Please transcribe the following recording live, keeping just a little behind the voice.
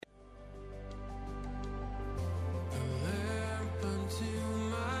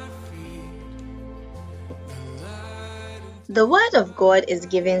The Word of God is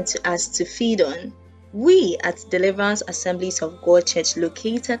given to us to feed on. We at Deliverance Assemblies of God Church,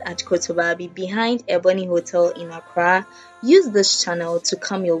 located at Kotobabi behind Ebony Hotel in Accra, use this channel to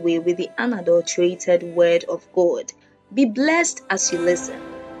come your way with the unadulterated Word of God. Be blessed as you listen.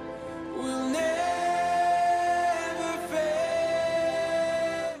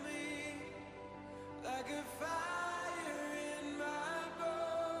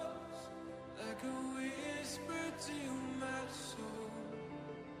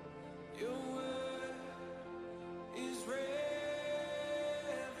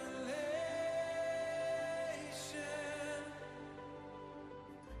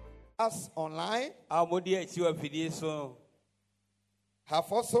 Us online have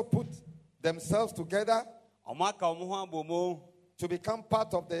also put themselves together to become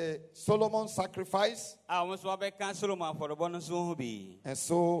part of the Solomon sacrifice. And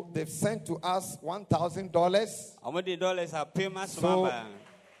so they've sent to us $1,000. So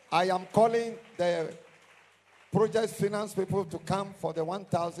I am calling the project finance people to come for the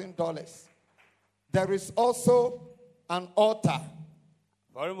 $1,000. There is also an altar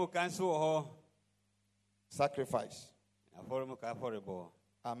sacrifice.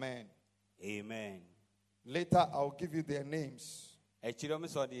 Amen. Amen. Later, I'll give you their names. I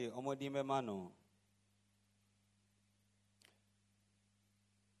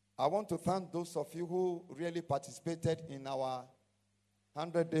want to thank those of you who really participated in our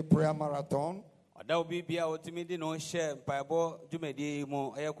 100-day prayer marathon. I want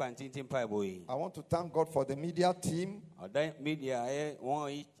to thank God for the media team, the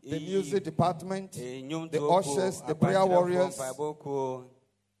music department, the ushers, the prayer warriors,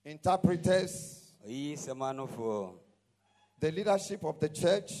 interpreters, the leadership of the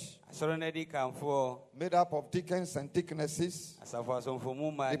church, made up of deacons and deaconesses,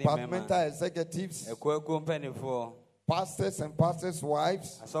 departmental executives, pastors and pastors'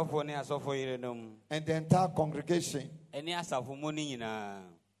 wives, and the entire congregation.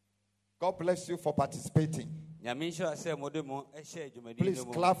 God bless you for participating. Please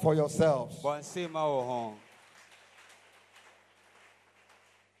clap for yourselves.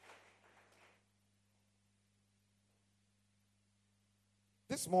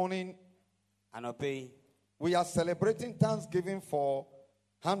 This morning, we are celebrating Thanksgiving for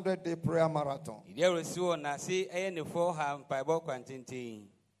 100-day prayer marathon.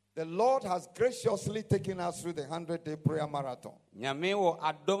 The Lord has graciously taken us through the 100-day prayer marathon. In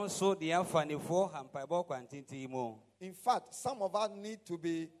fact, some of us need to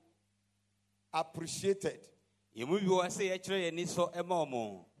be appreciated. There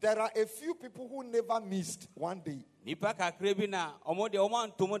are a few people who never missed one day.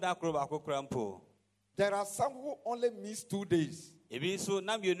 There are some who only missed 2 days.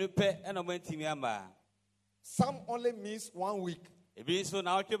 Some only missed 1 week.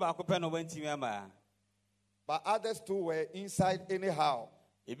 But others too were inside anyhow.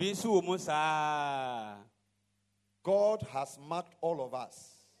 God has marked all of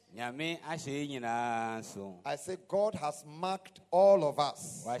us. I say God has marked all of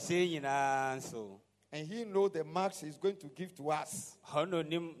us. And He knows the marks He's going to give to us. I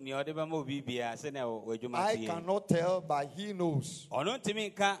cannot tell, but He knows.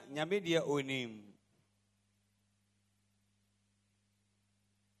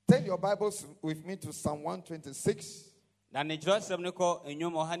 Turn your Bibles with me to Psalm 126.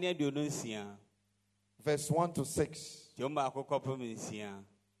 Verse 1 to 6.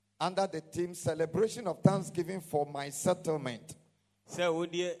 Under the theme, Celebration of Thanksgiving for My Settlement.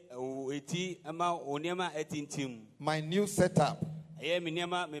 My new setup. And the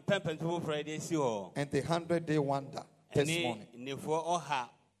 100-day wonder testimony.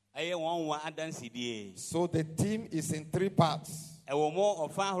 So the theme is in 3 parts.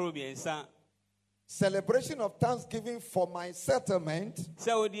 Celebration of Thanksgiving for my settlement.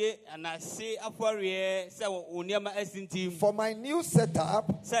 For my new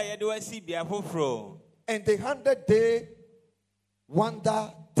setup. And the 100-day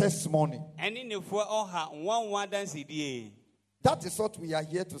wonder testimony. That is what we are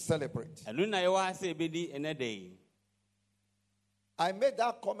here to celebrate. I made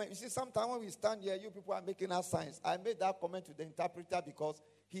that comment. You see, sometimes when we stand here, you people are making us signs. I made that comment to the interpreter because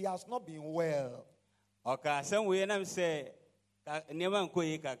he has not been well.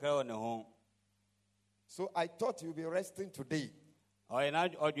 So I thought you'll be resting today.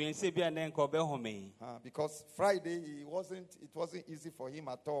 Because Friday it wasn't easy for him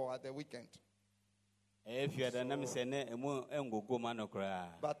at all at the weekend.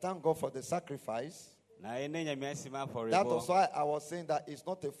 But thank God for the sacrifice. That was why I was saying that it's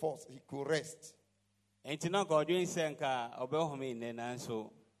not a force. He could rest. But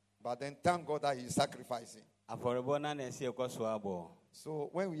then thank God that he's sacrificing. So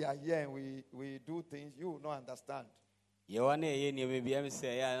when we are here and we do things, you will not understand.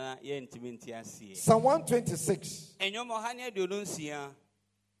 Psalm 126.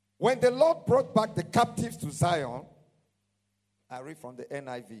 When the Lord brought back the captives to Zion, I read from the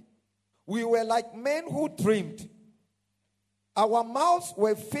NIV. We were like men who dreamed. Our mouths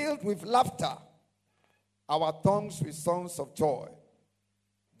were filled with laughter, our tongues with songs of joy.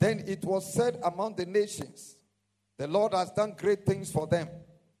 Then it was said among the nations, the Lord has done great things for them.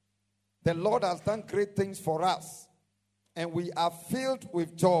 The Lord has done great things for us, and we are filled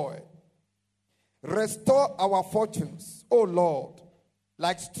with joy. Restore our fortunes, O Lord,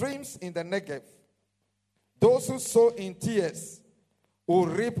 like streams in the Negev. Those who sow in tears will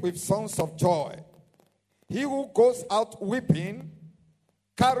reap with songs of joy. He who goes out weeping,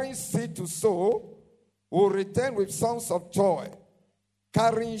 carrying seed to sow, will return with songs of joy,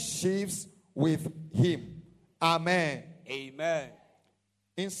 carrying sheaves with him. Amen. Amen.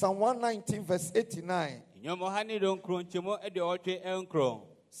 In Psalm 119, verse 89.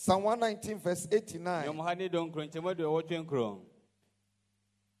 Psalm 119, verse 89.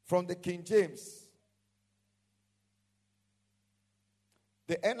 From the King James.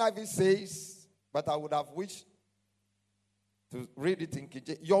 The NIV says, but I would have wished to read it in King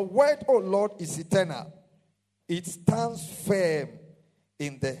James. Your word, O Lord, is eternal. It stands firm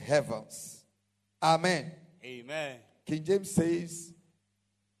in the heavens. Amen. Amen. King James says,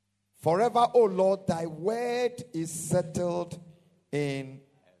 forever, O Lord, thy word is settled in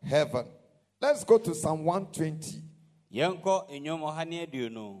heaven. Let's go to Psalm 120.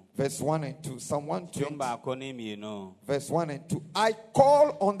 Verse 1 and 2. Psalm 120. Verse 1 and 2. I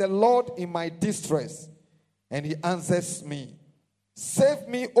call on the Lord in my distress, and he answers me. Save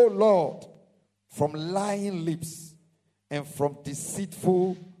me, O Lord, from lying lips and from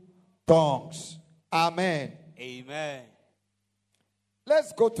deceitful tongues. Amen. Amen.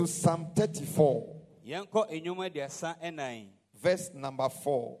 Let's go to Psalm 34. Verse number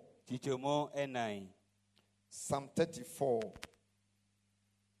 4. Psalm 34.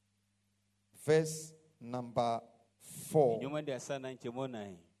 Verse number 4.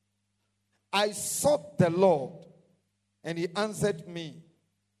 I sought the Lord, and he answered me.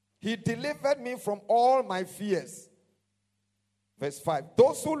 He delivered me from all my fears. Verse 5.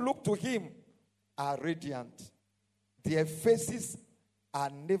 Those who look to him are radiant. Their faces are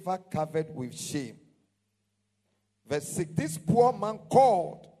never covered with shame. Verse 6. This poor man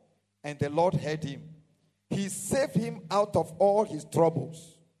called, and the Lord heard him. He saved him out of all his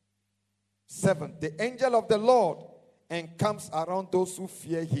troubles. 7. The angel of the Lord encamps around those who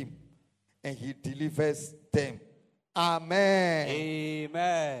fear him, and he delivers them. Amen.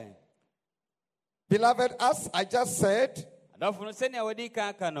 Amen. Beloved, as I just said,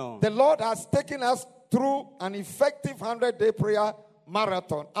 the Lord has taken us through an effective 100-day prayer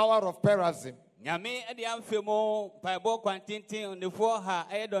marathon, hour of Perazim. And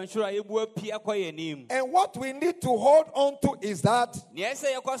what we need to hold on to is that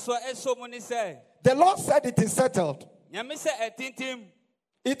the Lord said it is settled.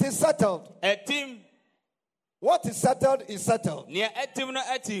 It is settled. What is settled is settled.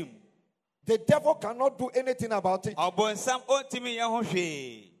 The devil cannot do anything about it.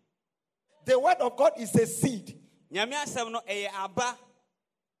 The word of God is a seed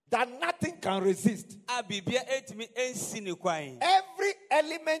that nothing can resist. Every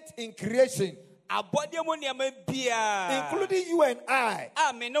element in creation, including you and I,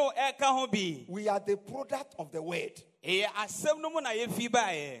 we are the product of the word.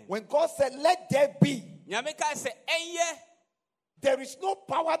 When God said, let there be, there is no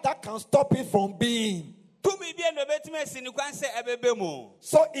power that can stop it from being. So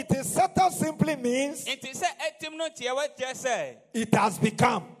it is settled simply means it has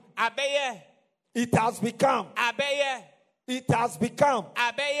become. It has become. It has become.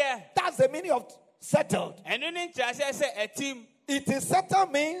 That's the meaning of settled. It is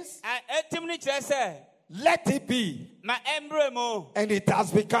settled means let it be. And it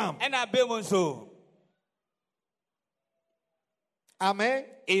has become. Amen.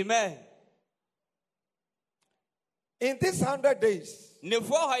 Amen. In these 100 days, in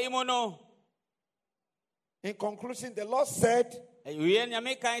conclusion, the Lord said,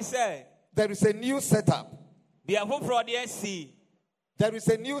 there is a new setup. There is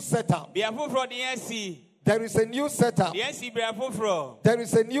a new setup. There is a new setup. There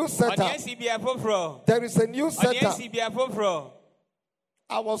is a new setup. There is a new setup.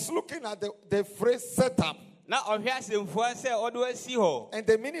 I was looking at the phrase setup. And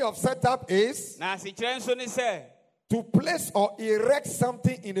the meaning of setup is to place or erect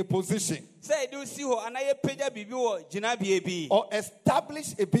something in a position, or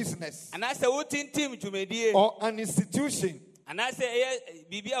establish a business, or an institution,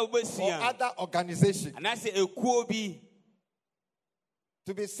 or other organization.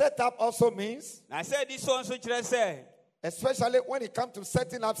 To be set up also means, especially when it comes to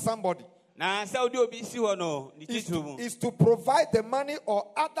setting up somebody, is to provide the money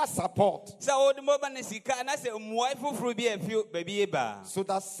or other support so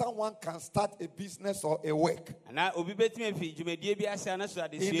that someone can start a business or a work in a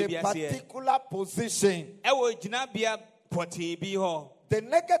particular position. The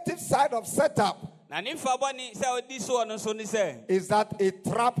negative side of setup is that a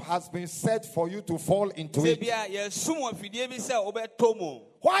trap has been set for you to fall into it.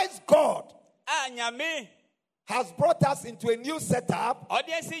 Why is God has brought us into a new setup?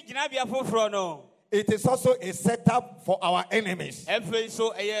 It is also a setup for our enemies. Our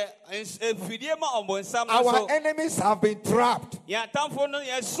enemies have been trapped.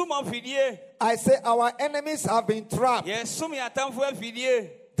 I say our enemies have been trapped.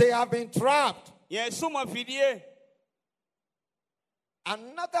 They have been trapped.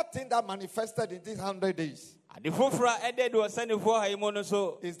 Another thing that manifested in these 100 days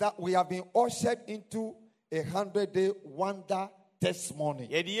is that we have been ushered into a 100-day wonder testimony.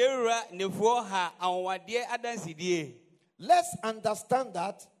 Let's understand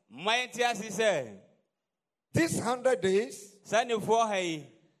that these 100 days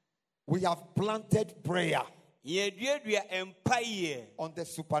we have planted prayer on the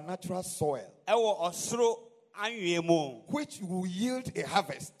supernatural soil, which will yield a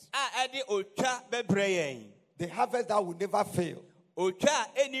harvest. The harvest that will never fail,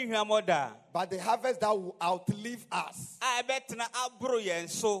 but the harvest that will outlive us.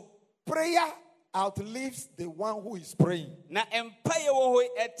 Prayer outlives the one who is praying. It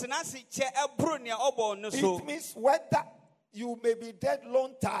means whether you may be dead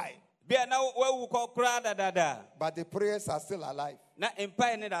long time, but the prayers are still alive.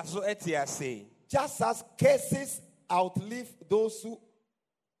 Just as cases outlive those who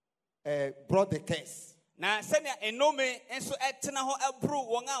brought the case. Some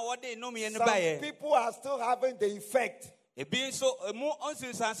people are still having the effect of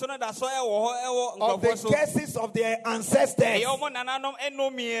the cases of their ancestors.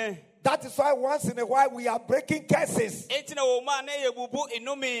 That is why once in a while we are breaking curses.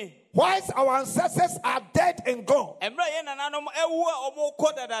 Whilst our ancestors are dead and gone, the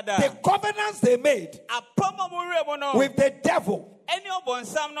covenants they made with the devil,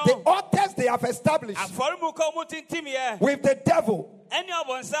 the altars they have established with the devil,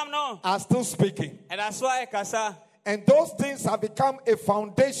 are still speaking. And those things have become a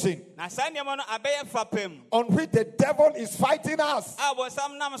foundation on which the devil is fighting us. So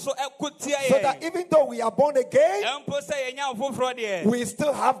that even though we are born again, we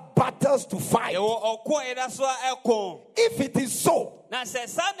still have battles to fight. If it is so, then in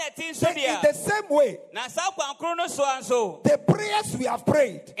the same way, the prayers we have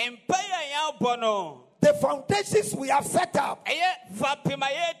prayed, the foundations we have set up,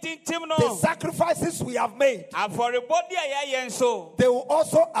 the sacrifices we have made, they will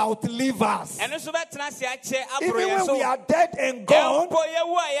also outlive us. Even when we are dead and gone,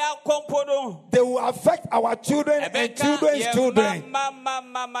 they will affect our children and children's children.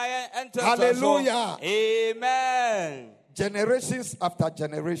 Hallelujah. Amen. Generations after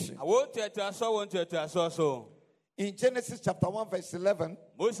generation. In Genesis chapter 1 verse 11,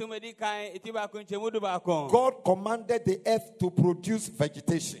 God commanded the earth to produce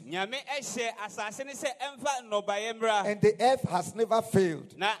vegetation. And the earth has never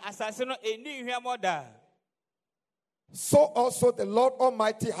failed. So also the Lord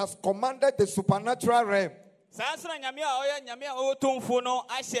Almighty has commanded the supernatural realm to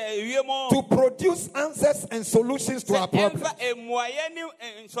produce answers and solutions to our problems.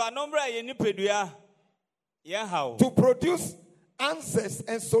 To produce answers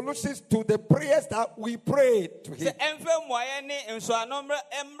and solutions to the prayers that we prayed to Him.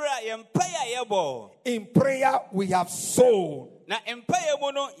 In prayer we have sown.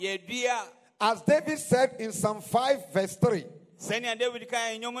 As David said in Psalm 5 verse 3.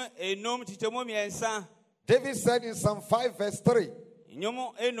 David said in Psalm 5 verse 3. In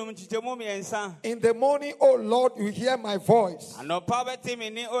the morning, oh Lord, you hear my voice. In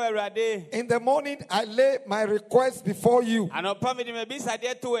the morning, I lay my request before you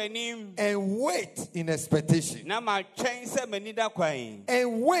and wait in expectation.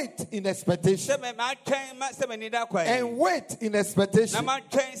 And wait in expectation. And wait in expectation.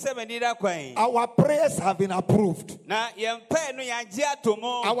 Our prayers have been approved.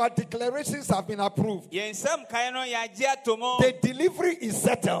 Our declarations have been approved. The delivery is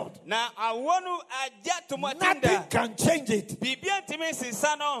settled. Nothing can change it.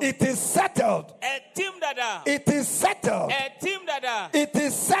 It is settled. It is settled. It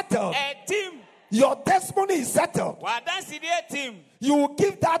is settled. Your testimony is settled. You will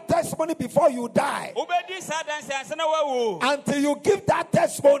give that testimony before you die. Until you give that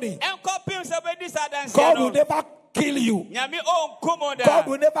testimony, God will never kill you. God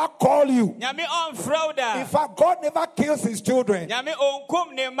will never call you. In fact, God never kills his children.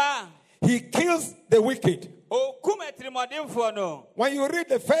 He kills the wicked. When you read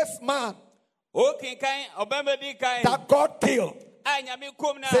the first man that God killed,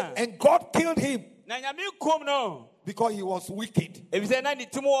 and God killed him because he was wicked.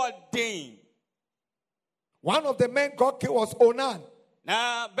 One of the men God killed was Onan. It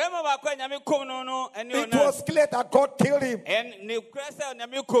was clear that God killed him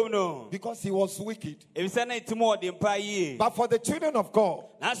because he was wicked. But for the children of God,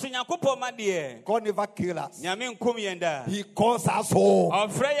 God never kills us. He calls us home.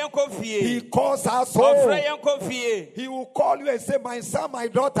 He calls us home. He will call you and say, my son, my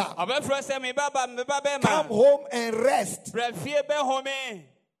daughter, come home and rest. Let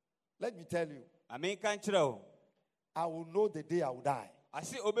me tell you, I will know the day I will die.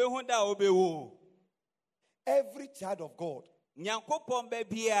 Every child of God,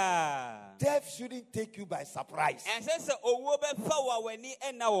 death shouldn't take you by surprise.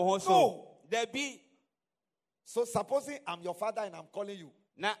 No. So supposing I'm your father and I'm calling you.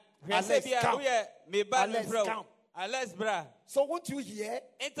 Alex, come. So won't you hear?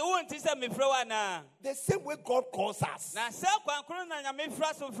 The same way God calls us.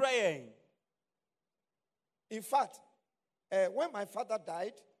 In fact, when my father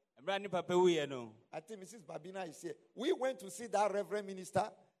died, I think Mrs. Babina is here. We went to see that reverend minister,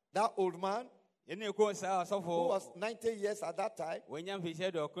 that old man, who was 90 years at that time. We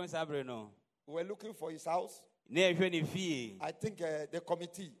were looking for his house. I think the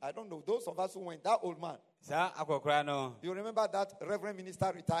committee, I don't know, those of us who went, that old man. You remember that reverend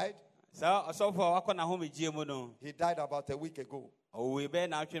minister retired? He died about a week ago. At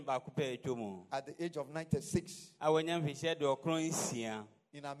the age of 96.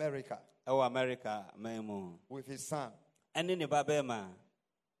 In America. With his son.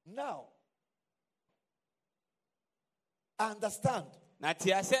 Now, I understand.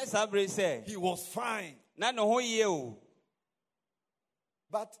 He was fine.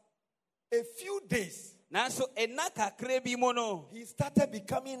 But a few days, he started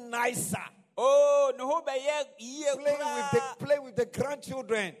becoming nicer. Play with the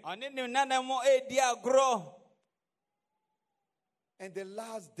grandchildren. And the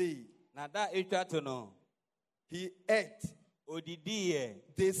last day, he ate.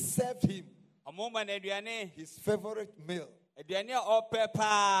 They served him his favorite meal. And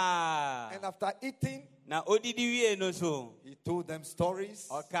after eating, he told them stories.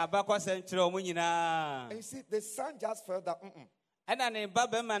 And you see, the son just felt that,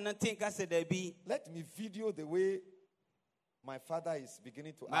 let me video the way my father is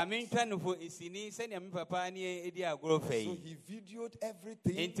beginning to act. So he videoed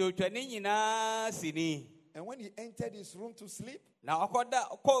everything. And when he entered his room to sleep,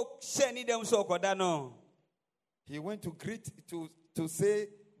 he went to greet, to say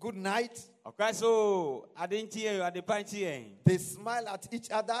good night. They smile at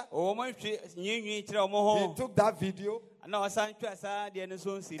each other. He took that video. And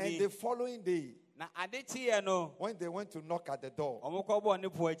the following day, when they went to knock at the door,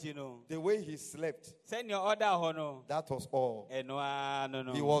 the way he slept, that was all. He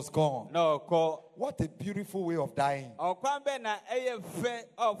was gone. What a beautiful way of dying.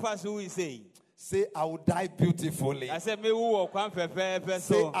 Say, I will die beautifully. Say,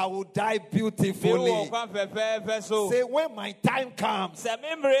 I will die beautifully. Say, when my time comes, I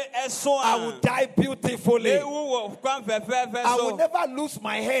will die beautifully. I will never lose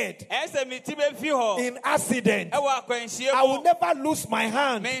my head in accident. I will never lose my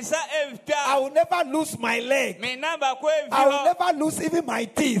hand. I will never lose my leg. I will never lose even my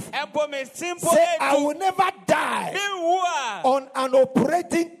teeth. Say, I will never die on an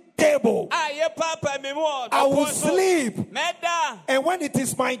operating table. I will sleep. And when it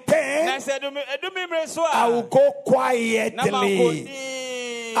is my turn, I will go quietly.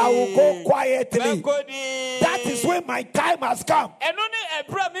 I will go quietly. That is when my time has come.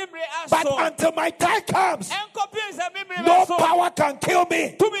 But until my time comes, no power can kill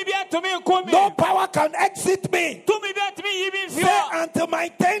me. No power can exit me. Say, until my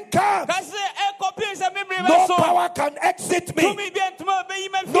turn comes, no power can exit me.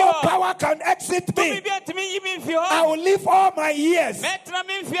 No power can exit me. I will live all my years. I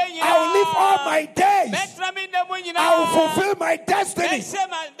will live all my days. I will fulfill my destiny.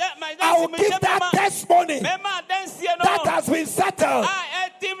 I will give that testimony that has been settled.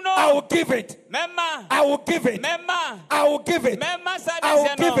 I will give it. I will give it. I will give it. I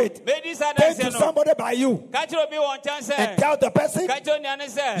will give it. Turn to somebody by you and tell the person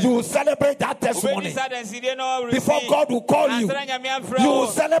you will celebrate that testimony. Before God will call you, you will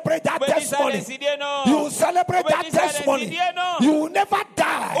celebrate that testimony. You will celebrate that testimony. You will never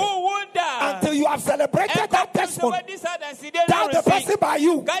die until you have celebrated that testimony. Tell the person by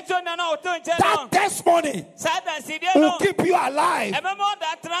you that testimony will keep you alive.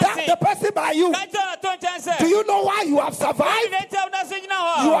 Tell the person by you. Do you know why you have survived?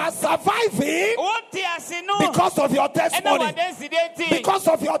 You are surviving because of your testimony. Because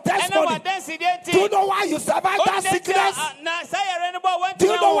of your testimony. Do you know why you survived that sickness? Do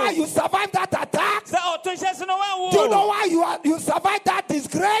you know why you survived that attack? Do you know why you survived that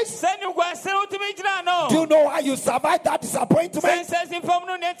disgrace? Do you know why you survived that disappointment?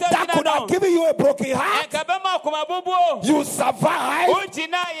 That could have given you a broken heart. You survived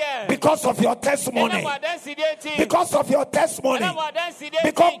because of your testimony. Because of your testimony.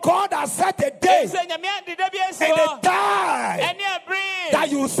 Because God has set a day and a time that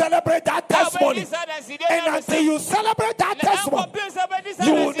you celebrate that testimony. And until you celebrate that testimony,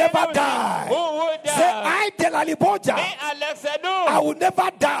 you will never die. Say, I tell Aliboja, I will never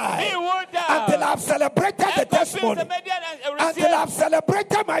die until I've celebrated the testimony. Until I've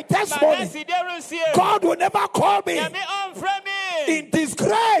celebrated my testimony. God will never call me in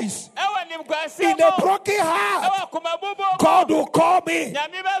disgrace, in a broken heart. God will call me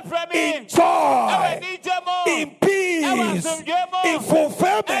in joy, in peace, in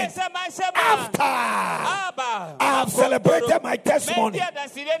fulfillment. After I have celebrated my testimony.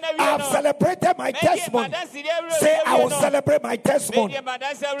 I have celebrated my testimony. Say, I will celebrate my testimony.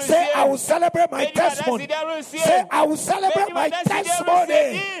 Say, I will celebrate my testimony. Say, I will celebrate my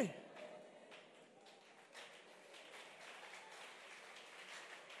testimony.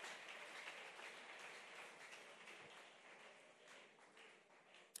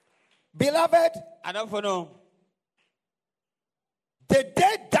 Beloved, the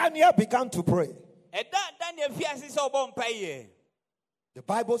day Daniel began to pray, the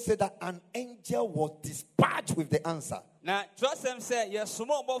Bible said that an angel was dispatched with the answer.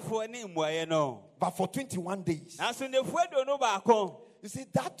 But for 21 days. You see,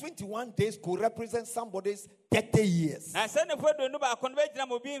 that 21 days could represent somebody's 30 years.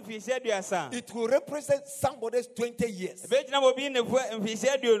 It will represent somebody's 20 years.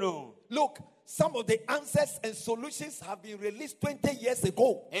 Look, some of the answers and solutions have been released 20 years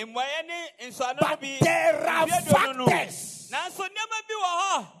ago. But there are factors.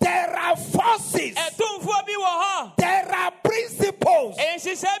 There are forces. There are principles.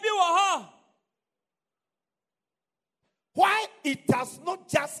 Why it has not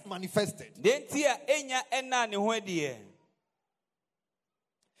just manifested.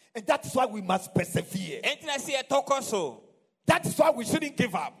 And that's why we must persevere. That is why we shouldn't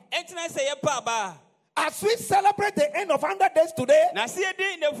give up. As we celebrate the end of 100 days today,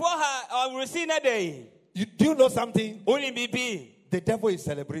 do you know something? The devil is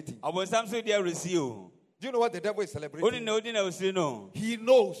celebrating. Do you know what the devil is celebrating? He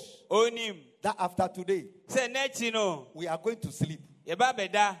knows that after today, we are going to sleep.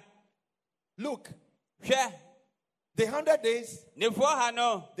 Look, the 100 days,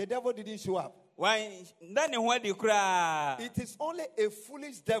 the devil didn't show up. It is only a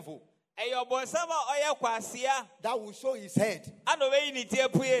foolish devil that will show his head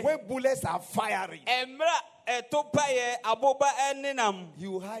when bullets are firing. He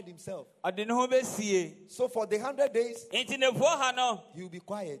will hide himself. So for the 100 days, he will be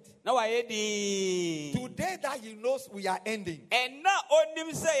quiet. Today that he knows we are ending, there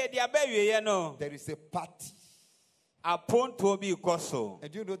is a party. And do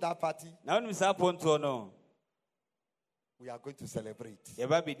you know that party? We are going to celebrate. They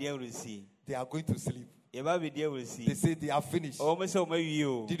are going to sleep. They say they are finished.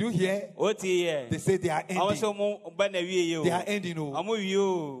 Did you hear? They say they are ending. They are ending.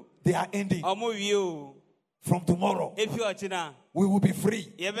 they are ending. From tomorrow, we will be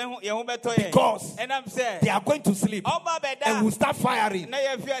free. Because they are going to sleep and will start firing.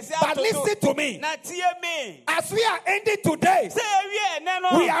 But listen to me. As we are ending today,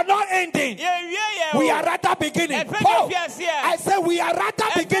 we are not ending. We are rather beginning. Oh, I said we are rather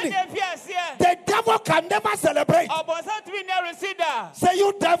beginning. The devil can never celebrate. Say,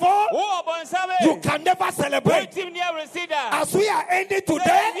 you devil, you can never celebrate. As we are ending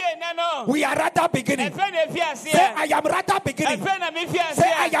today, we are rather beginning. Say, I am rather beginning. Say,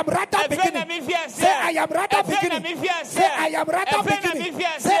 I am rather beginning. Say, I am rather beginning. Say, I am rather beginning.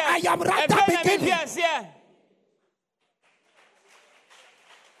 Say, I am rather beginning.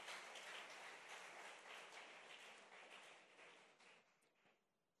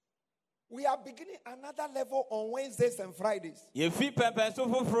 We are beginning another level on Wednesdays and Fridays.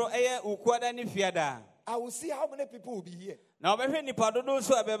 I will see how many people will be here.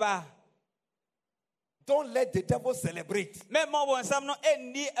 Don't let the devil celebrate.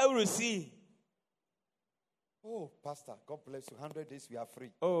 Oh, Pastor, God bless you. 100 days we are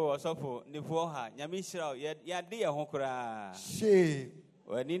free. Oh, shame.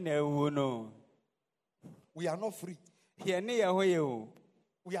 We are not free.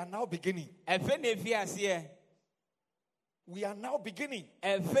 We are now beginning. We are now beginning.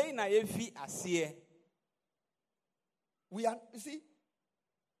 We are, you see,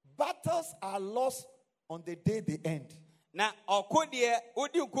 battles are lost on the day they end.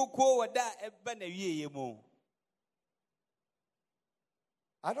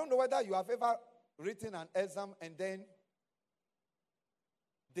 I don't know whether you have ever written an exam and then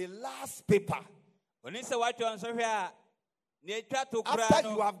the last paper, after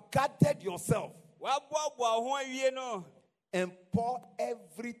you have gathered yourself and pour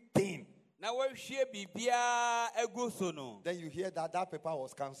everything, then you hear that paper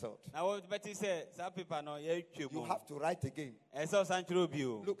was cancelled. You have to write again.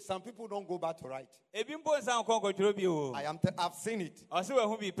 Look, some people don't go back to write. I've seen it.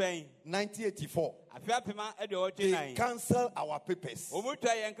 1984. They cancel our papers. If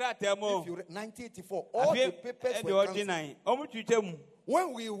you read 1984, all the papers were cancelled.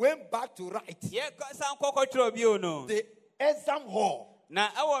 When we went back to write, the exam hall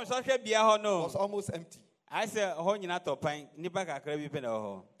was almost empty.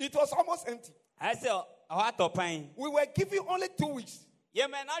 It was almost empty. We were given only 2 weeks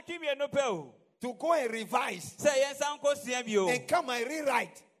to go and revise and come and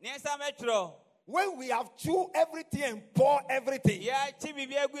rewrite. When we have chew everything and pour everything,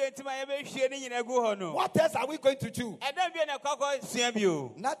 what else are we going to chew?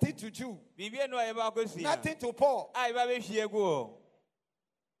 Nothing to chew. Nothing to pour.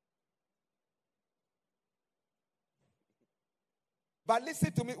 But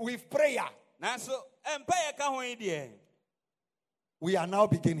listen to me, with prayer, we are now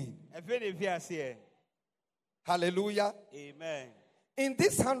beginning. Hallelujah. Amen. In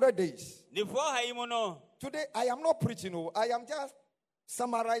these 100 days, today I am not preaching, I am just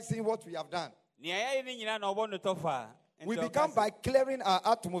summarizing what we have done. We began by clearing our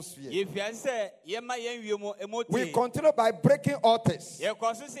atmosphere. We continue by breaking altars.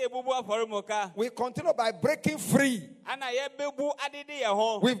 We continue by breaking free.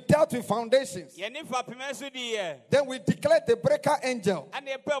 We've dealt with foundations. Then we declared the breaker angel.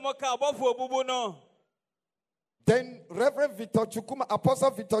 Then Reverend Victor Chukuma, Apostle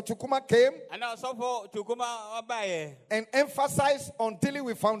Victor Chukuma came and emphasized on dealing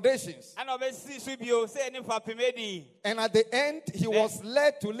with foundations. And at the end, he was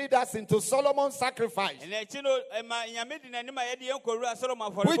led to lead us into Solomon's sacrifice,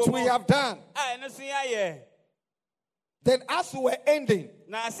 which we have done. Then as we were ending,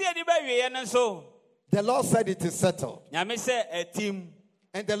 the Lord said it is settled. And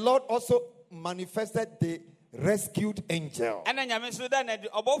the Lord also manifested the rescued angel.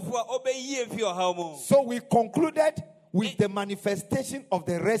 So we concluded with the manifestation of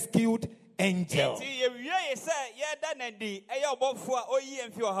the rescued angel.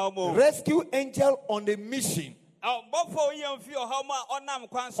 Rescue angel on a mission. On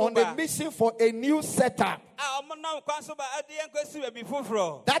a mission for a new setup.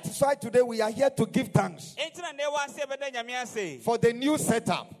 That is why today we are here to give thanks for the new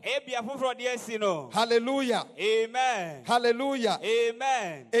setup. Hallelujah. Amen. Hallelujah.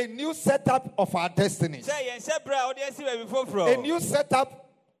 Amen. A new setup of our destinies. A new setup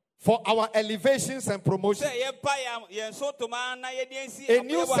for our elevations and promotions. A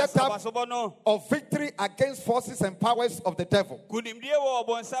new setup of victory against forces and powers of the devil.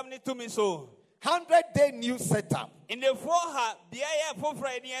 100-day new setup. In the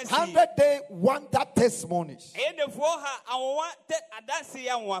 100-day wonder testimonies.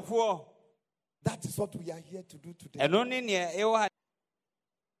 That is what we are here to do today.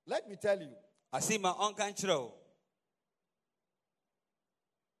 Let me tell you.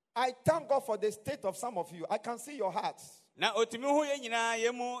 I thank God for the state of some of you. I can see your hearts. But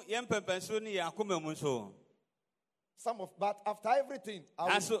after everything,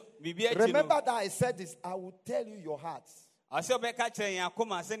 remember that I said this, I will tell you your hearts. And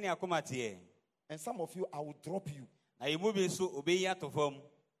some of you, I will drop you.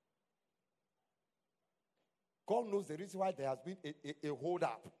 God knows the reason why there has been a hold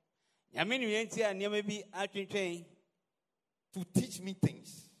up. To teach me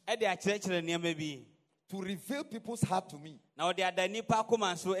things. To reveal people's heart to me.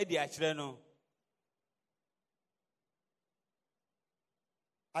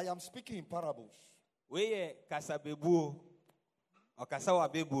 I am speaking in parables. I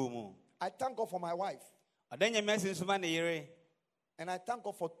thank God for my wife. And I thank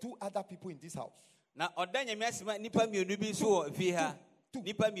God for 2 other people in this house. Two.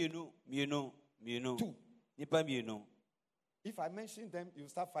 If I mention them, you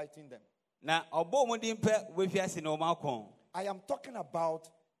start fighting them. I am talking about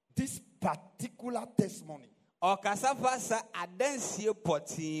this particular testimony. Myself,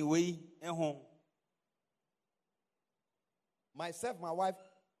 my wife,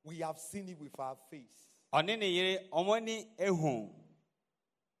 we have seen it with our face.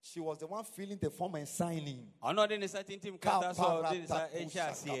 She was the one filling the form and signing.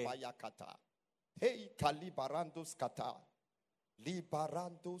 Hey, Kalibarando Skata.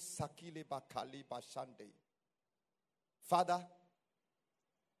 Libarando Sakile Bakali Bashande. Father,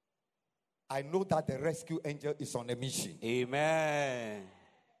 I know that the rescue angel is on a mission. Amen.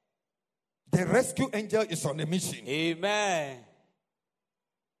 The rescue angel is on a mission. Amen.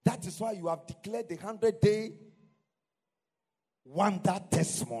 That is why you have declared the 100-day wonder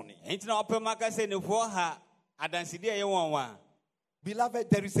testimony. Beloved,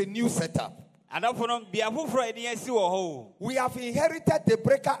 there is a new setup. We have inherited the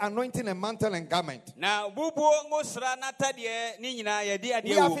breaker, anointing, and mantle and garment. We have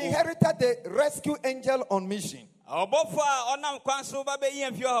inherited the rescue angel on mission.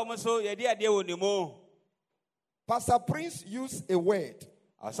 Pastor Prince used a word.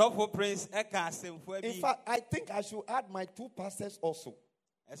 In fact, I think I should add my 2 pastors also.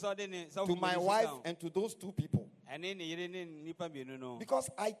 To my wife and to those 2 people. Because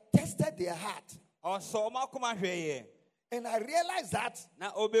I tested their heart. And I realized that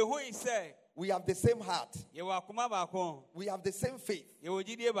we have the same heart. We have the same faith.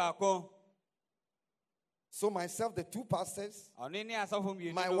 So myself, the 2 pastors,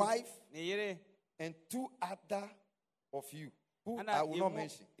 my wife, and 2 other of you who I will not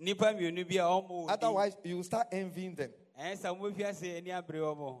mention. Otherwise, you will start envying them.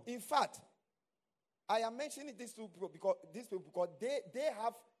 In fact, I am mentioning these 2 people because they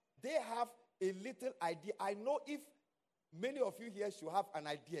have a little idea. I know if many of you here should have an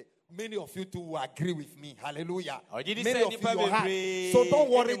idea, many of you too will agree with me. Hallelujah. Many of you your heart. So don't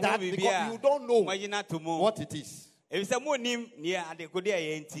worry that because you don't know what it is.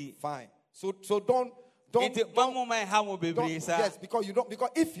 Fine. So don't yes, because you don't. Because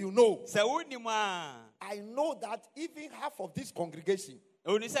if you know, I know that even half of this congregation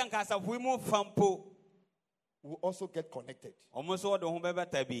will also get connected.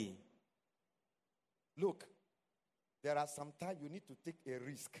 Look, there are some times you need to take a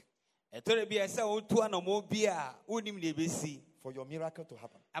risk for your miracle to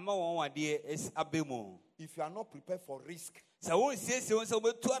happen. If you are not prepared for risk, you will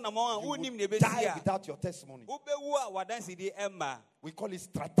die without your testimony. We call it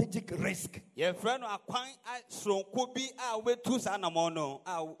strategic risk.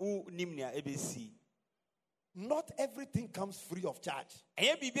 Not everything comes free of charge.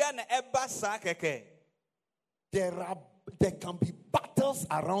 There can be battles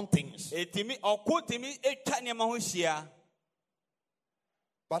around things.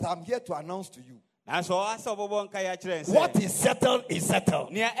 But I'm here to announce to you, what is settled is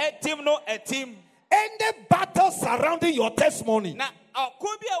settled. Any battle surrounding your testimony,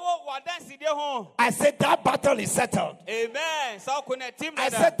 I said that battle is settled. Amen. I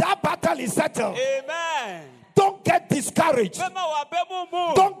said that battle is settled. Amen. Don't get discouraged.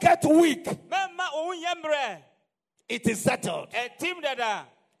 Don't get weak. It is settled.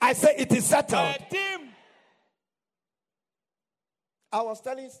 I say it is settled. I was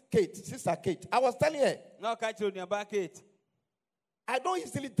telling Kate, Sister Kate, I was telling her, I don't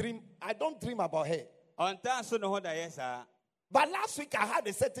easily dream. I don't dream about her. But last week I had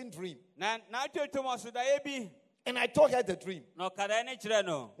a certain dream. And I told her the dream.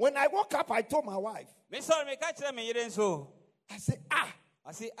 When I woke up, I told my wife. I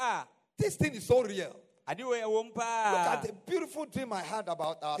said, this thing is so real. Look at the beautiful dream I had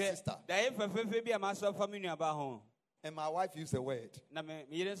about our sister. And my wife used a word.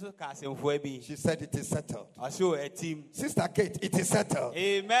 She said it is settled. Sister Kate, it is settled.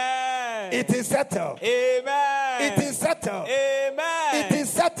 Amen. It is settled. Amen. It is settled. Amen. It is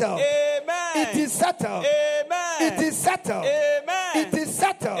settled. Amen. It is settled. Amen. It is settled. Amen. It is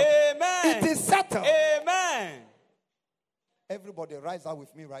settled. Amen. It is settled. Amen. Everybody rise up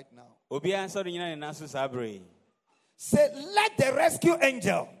with me right now. Say, let the rescue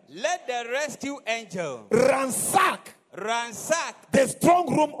angel. Let the rescue angel ransack the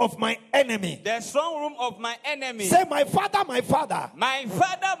strong room of my enemy. The strong room of my enemy. Say, my father, my father. My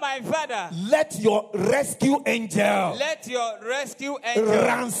father, my father. Let your rescue angel. Let your rescue angel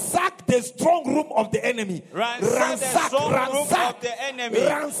ransack the strong room of the enemy. Ransack the strong room of the enemy.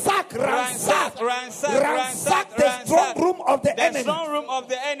 Ransack the strong room of the enemy. The strong room of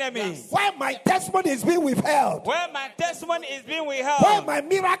the enemy. Where my testimony is being withheld. Where my testimony is being withheld. Where my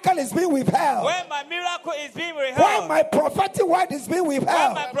miracle is being withheld. Where my miracle is being withheld. Where my prophetic word is being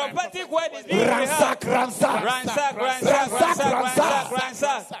withheld. Where my prophetic word is being withheld. Ransack.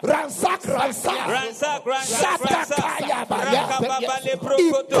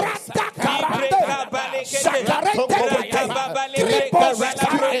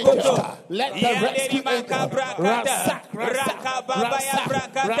 Let the rescue angel ransack.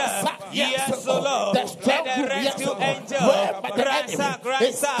 Yes, Lord. Let the rescue angel ransack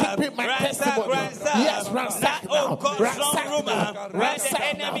my testimony. Yes, ransack now. Ransack now. Where the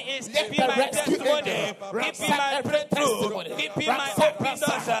enemy is keeping my testimony, keeping my breakthrough, keeping my happiness,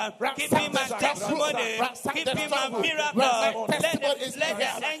 keeping my testimony, keeping my miracle. Let the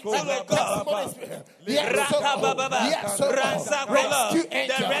angel of God ransack the rescue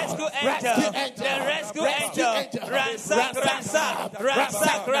angel, the rescue angel,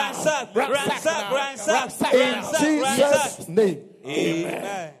 ransack. In Jesus' name.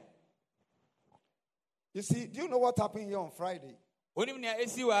 Amen. You see, do you know what happened here on Friday? When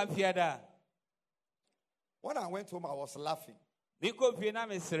I went home, I was laughing.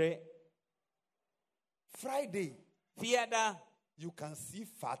 Friday, you can see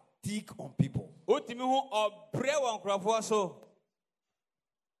fatigue on people.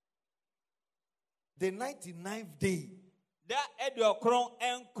 The 99th day,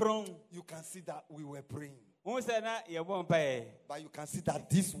 you can see that we were praying. But you can see that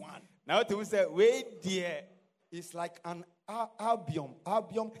this one, it's like an Albion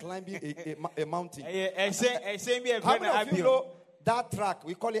climbing a mountain. How many of you know that track?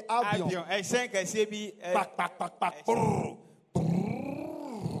 We call it Albion.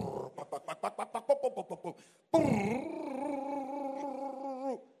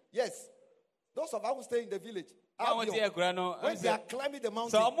 Yes. Those of us who stay in the village, Albion, when they are climbing the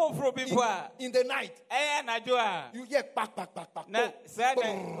mountain in the night, you hear pack.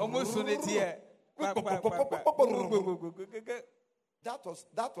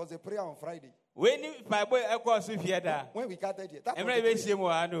 That was a prayer on Friday. When we gathered here, that was you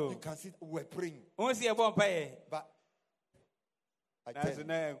can see we were praying. But I tell you,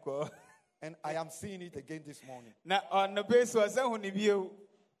 and I am seeing it again this morning.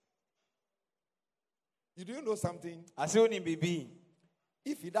 You do know something?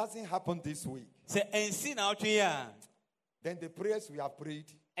 If it doesn't happen this week, then the prayers we have prayed,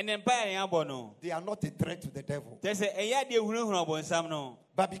 they are not a threat to the devil.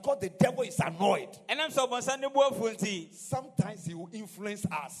 But because the devil is annoyed, sometimes he will influence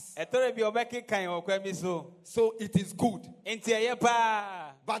us. So it is good.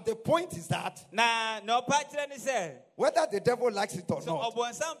 But the point is that whether the devil likes it or not,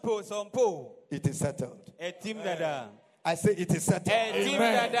 it is settled. I say it is settled.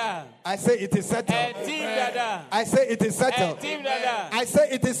 I say it is settled. I say it is settled. I say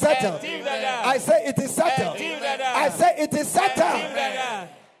it is settled. I say it is settled. I say it is settled.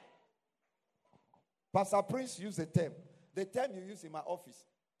 Pastor Prince used a term. The term you use in my office.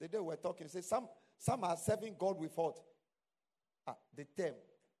 The day we were talking, say some are serving God with what? The term.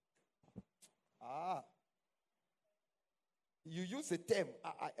 You use a term,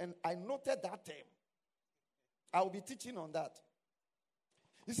 and I noted that term. I will be teaching on that.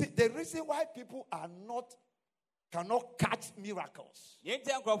 You see, the reason why people cannot catch miracles,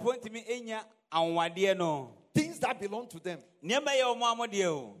 things that belong to them,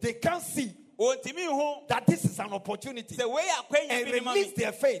 they can't see that this is an opportunity and release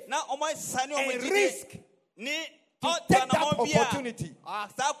their faith and risk to take that opportunity.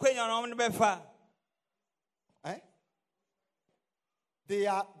 They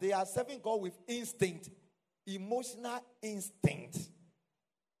are serving God with instinct, emotional instinct.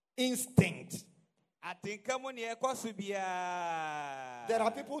 There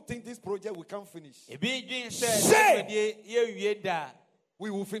are people who think this project we can't finish. Say, we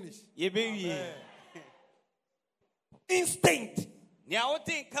will finish. Instinct.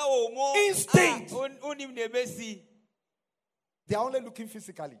 Instinct. They are only looking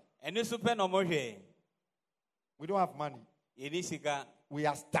physically. We don't have money. We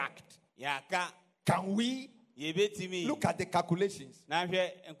are stacked. Can we look at the calculations?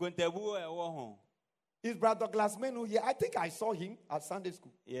 Is Brother Glassman here? I think I saw him at Sunday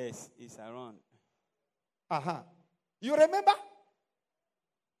school. Yes, he's around. You remember?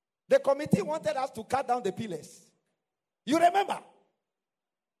 The committee wanted us to cut down the pillars. You remember?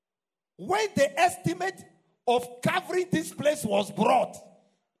 When the estimate of covering this place was brought,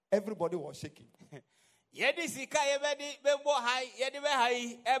 everybody was shaking. The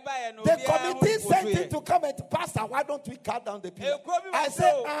committee sent him to come and Pastor, why don't we cut down the pillar? I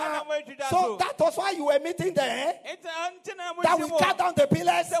said, so that was why you were meeting there, that we cut down the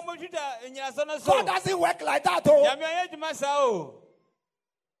pillars. God doesn't work like that,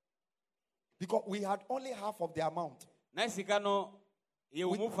 because we had only half of the amount.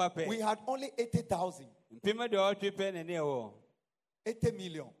 We had only 80,000. 80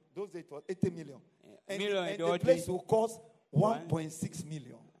 million. Those days it was 80 million. And the place will cost 1.6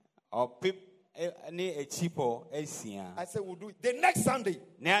 million. I said, we'll do it. The next Sunday,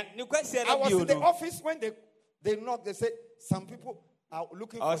 I was in the office when they knocked. They said, some people are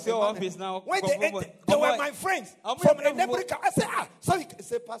looking for the office now. When they were my friends from a neighboring camp. I said, sorry. I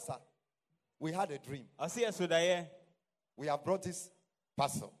said, Pastor, we had a dream. We have brought this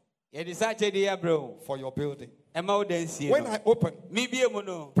parcel for your building. When I opened,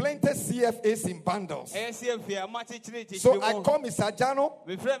 plenty CFAs in bundles. So I called Mr. Jano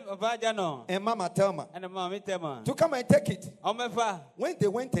and Mama Thelma to come and take it. When they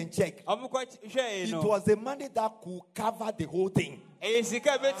went and checked, it was the money that could cover the whole thing.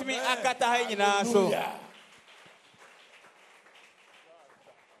 Hallelujah.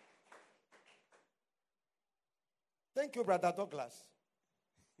 Thank you, Brother Douglas.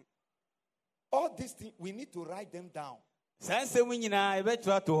 All these things, we need to write them down. So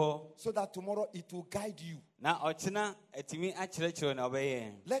that tomorrow it will guide you.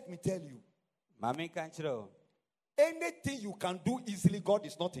 Let me tell you. Anything you can do easily, God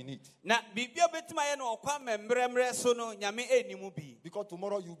is not in it. Because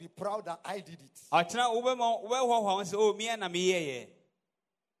tomorrow you'll be proud that I did it.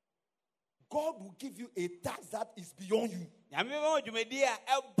 God will give you a task that is beyond you. Look,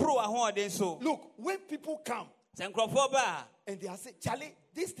 when people come and they are saying, Charlie,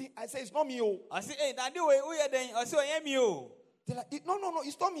 this thing, I say, it's not me. I say, hey, they're like, no,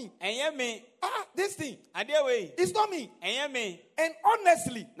 it's not me. This thing, it's not me. And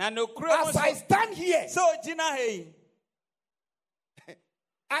honestly, as I stand here,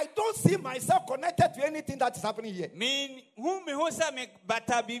 I don't see myself connected to anything that is happening here.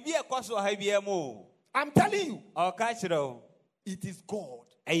 I'm telling you, it is God.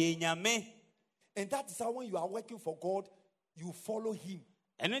 And that is how when you are working for God, you follow Him.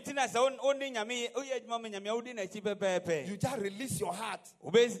 You just release your heart.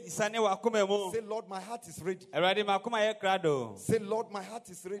 Say, Lord, my heart is ready. Say, Lord, my heart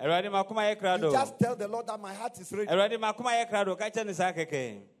is ready. You just tell the Lord that my heart is ready.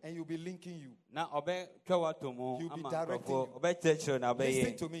 And He'll be linking you. He'll be directing you.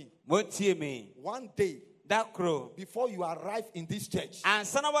 Listen to me. One day, before you arrive in this church,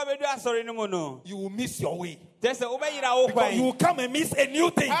 you will miss your way. Because you will come and miss a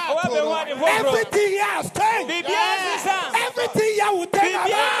new thing. Everything here has changed. Everything here will turn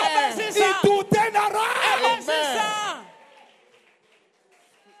around. It will turn around.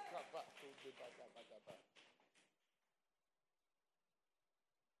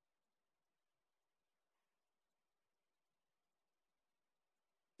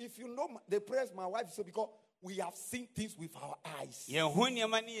 If you know the prayers my wife said, because we have seen things with our eyes.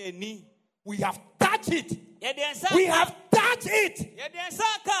 We have touched it. We have touched it.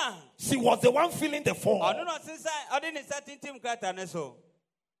 She was the one filling the form.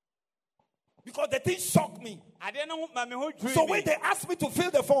 Because the thing shocked me. So when they asked me to fill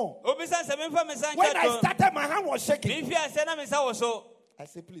the form, when I started, my hand was shaking. I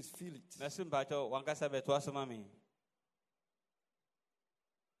said, please fill it.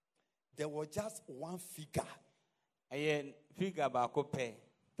 there was just one figure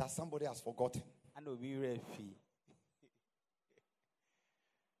that somebody has forgotten.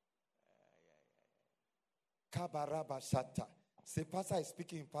 Kabarabashata. Say, Pastor is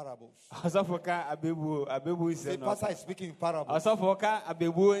speaking in parables. Say, Pastor is speaking in parables.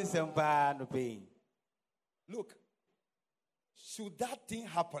 Look, should that thing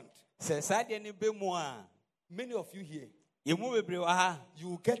happen, many of you here, you will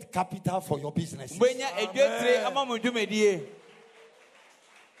get capital for your business.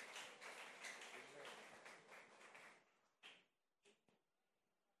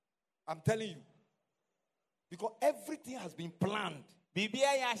 I'm telling you. Because everything has been planned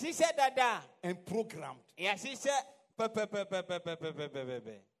and programmed.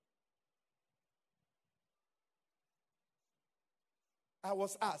 I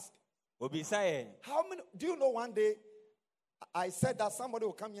was asked, how many? Do you know one day I said that somebody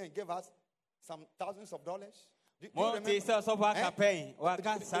will come here and give us some thousands of dollars? Do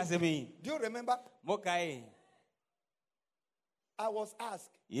you remember? I was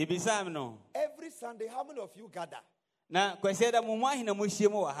asked, every Sunday, how many of you gather? I say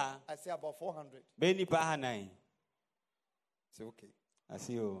about 400. Say, okay. I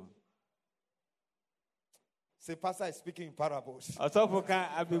see you. Say, Pastor is speaking in parables.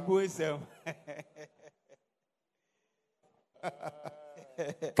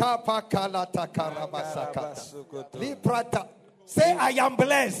 Say, I am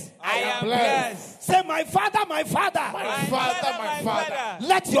blessed. I am blessed. Say, my father, my father. My father, my father.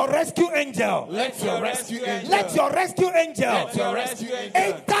 Let your rescue angel. Let your rescue angel. Let your rescue angel. Let your rescue angel.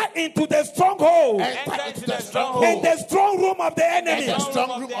 Enter into the stronghold. Enter into the stronghold. In the strong room of the enemy. In the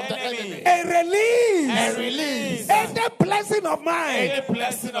strong room of the enemy. And release. And release. Any blessing of mine. Any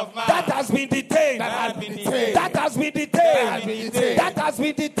blessing of mine. That has been detained. That has been detained. That has been detained. That has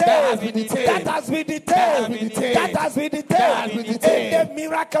been detained. That has been detained. That has been detained. That has been detained. In the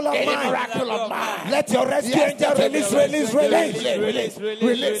miracle of mine. Let your rescue angel release it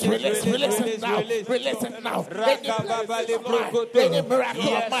now. Release it now. Any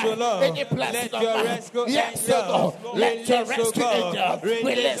miracle of mine. Any blessing of mine. Yes, Lord. Let your rescue angel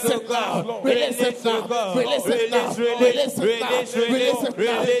release it now. Release it now. Release it now. Release it now.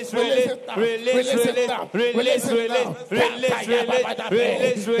 Release it now. Release it now. Release it now.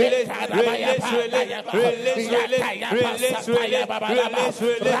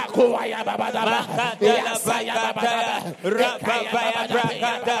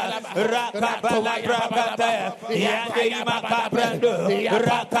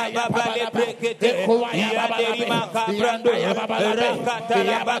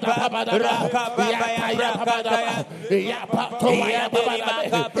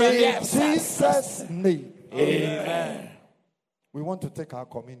 Jesus' name. Amen. We want to take our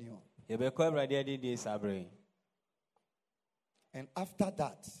communion. And after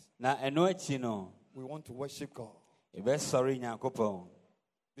that, we want to worship God.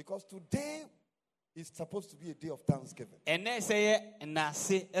 Because today is supposed to be a day of thanksgiving.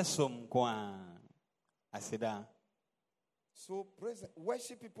 So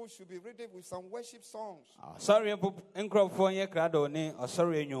worship people should be ready with some worship songs.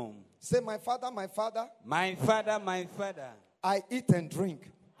 Say, my father, my father. My father, my father. I eat and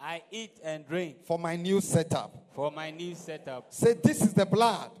drink. I eat and drink. For my new setup. For my new setup. Say, this is the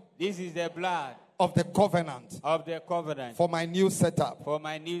blood. This is the blood. Of the covenant. Of the covenant. For my new setup. For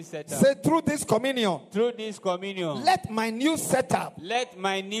my new setup. Say, through this communion. Through this communion. Let my new setup. Let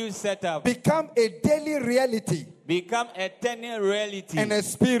my new setup. Become a daily reality. Become a eternal reality. An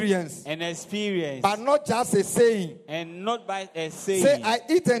experience. An experience. But not just a saying. And not by a saying. Say, I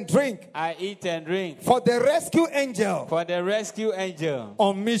eat and drink. I eat and drink. For the rescue angel. For the rescue angel.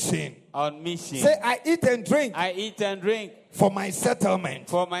 On mission. On mission. Say, I eat and drink. I eat and drink. For my settlement.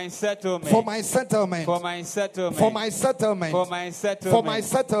 For my settlement. For my settlement. For my settlement. For my settlement. For my settlement.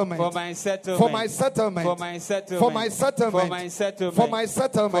 For my settlement. For my settlement. For my settlement. For my settlement. For my settlement. For my settlement. For my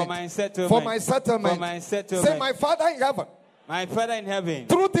settlement. For my settlement. For my settlement. For my settlement. Say, my Father in heaven. My Father in heaven.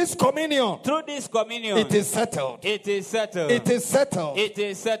 Through this communion. Through this communion. It is settled. It is settled. It is settled. It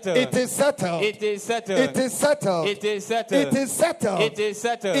is settled. It is settled. It is settled. It is settled. It is settled. It is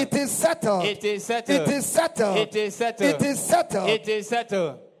settled. It is settled. It is settled. It is settled. It is settled. It is settled. It is settled. It is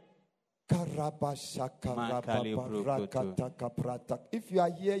settled. If you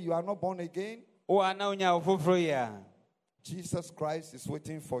are here, you are not born again. Jesus Christ is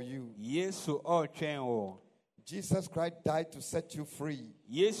waiting for you. Jesus Christ died to set you free.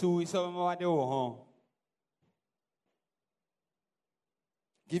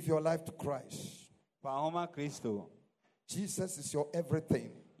 Give your life to Christ. Jesus is your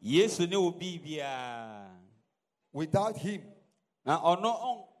everything. Without him,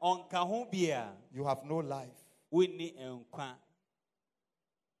 you have no life.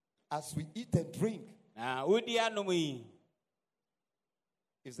 As we eat and drink,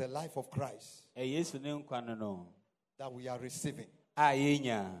 is the life of Christ that we are receiving.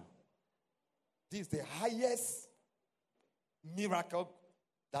 This is the highest miracle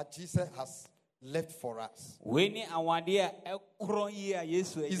that Jesus has left for us. It's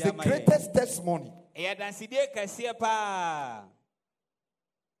the greatest testimony.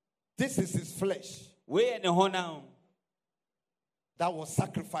 This is his flesh that was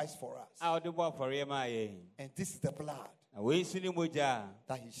sacrificed for us. And this is the blood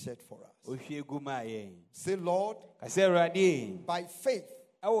that he shed for us. Say, Lord, by faith,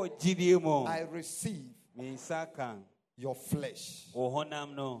 I receive your flesh.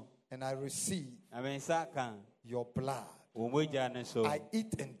 And I receive your blood. I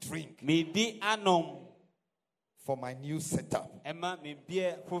eat and drink for my new setup. I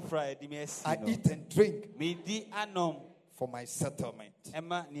eat and drink for my settlement.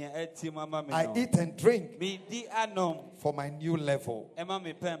 I eat and drink for my new level.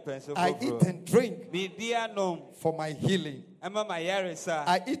 I eat and drink for my healing.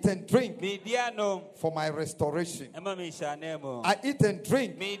 I eat and drink for my restoration. I eat and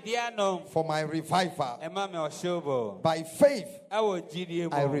drink for my revival. By faith,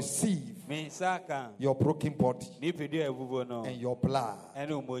 I receive your broken body and your blood.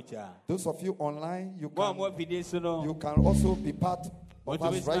 Those of you online, you can also be part of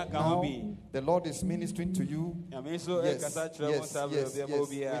us right now. The Lord is ministering to you. Yes.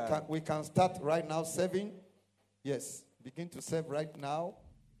 We can start right now serving. Yes. Begin to serve right now.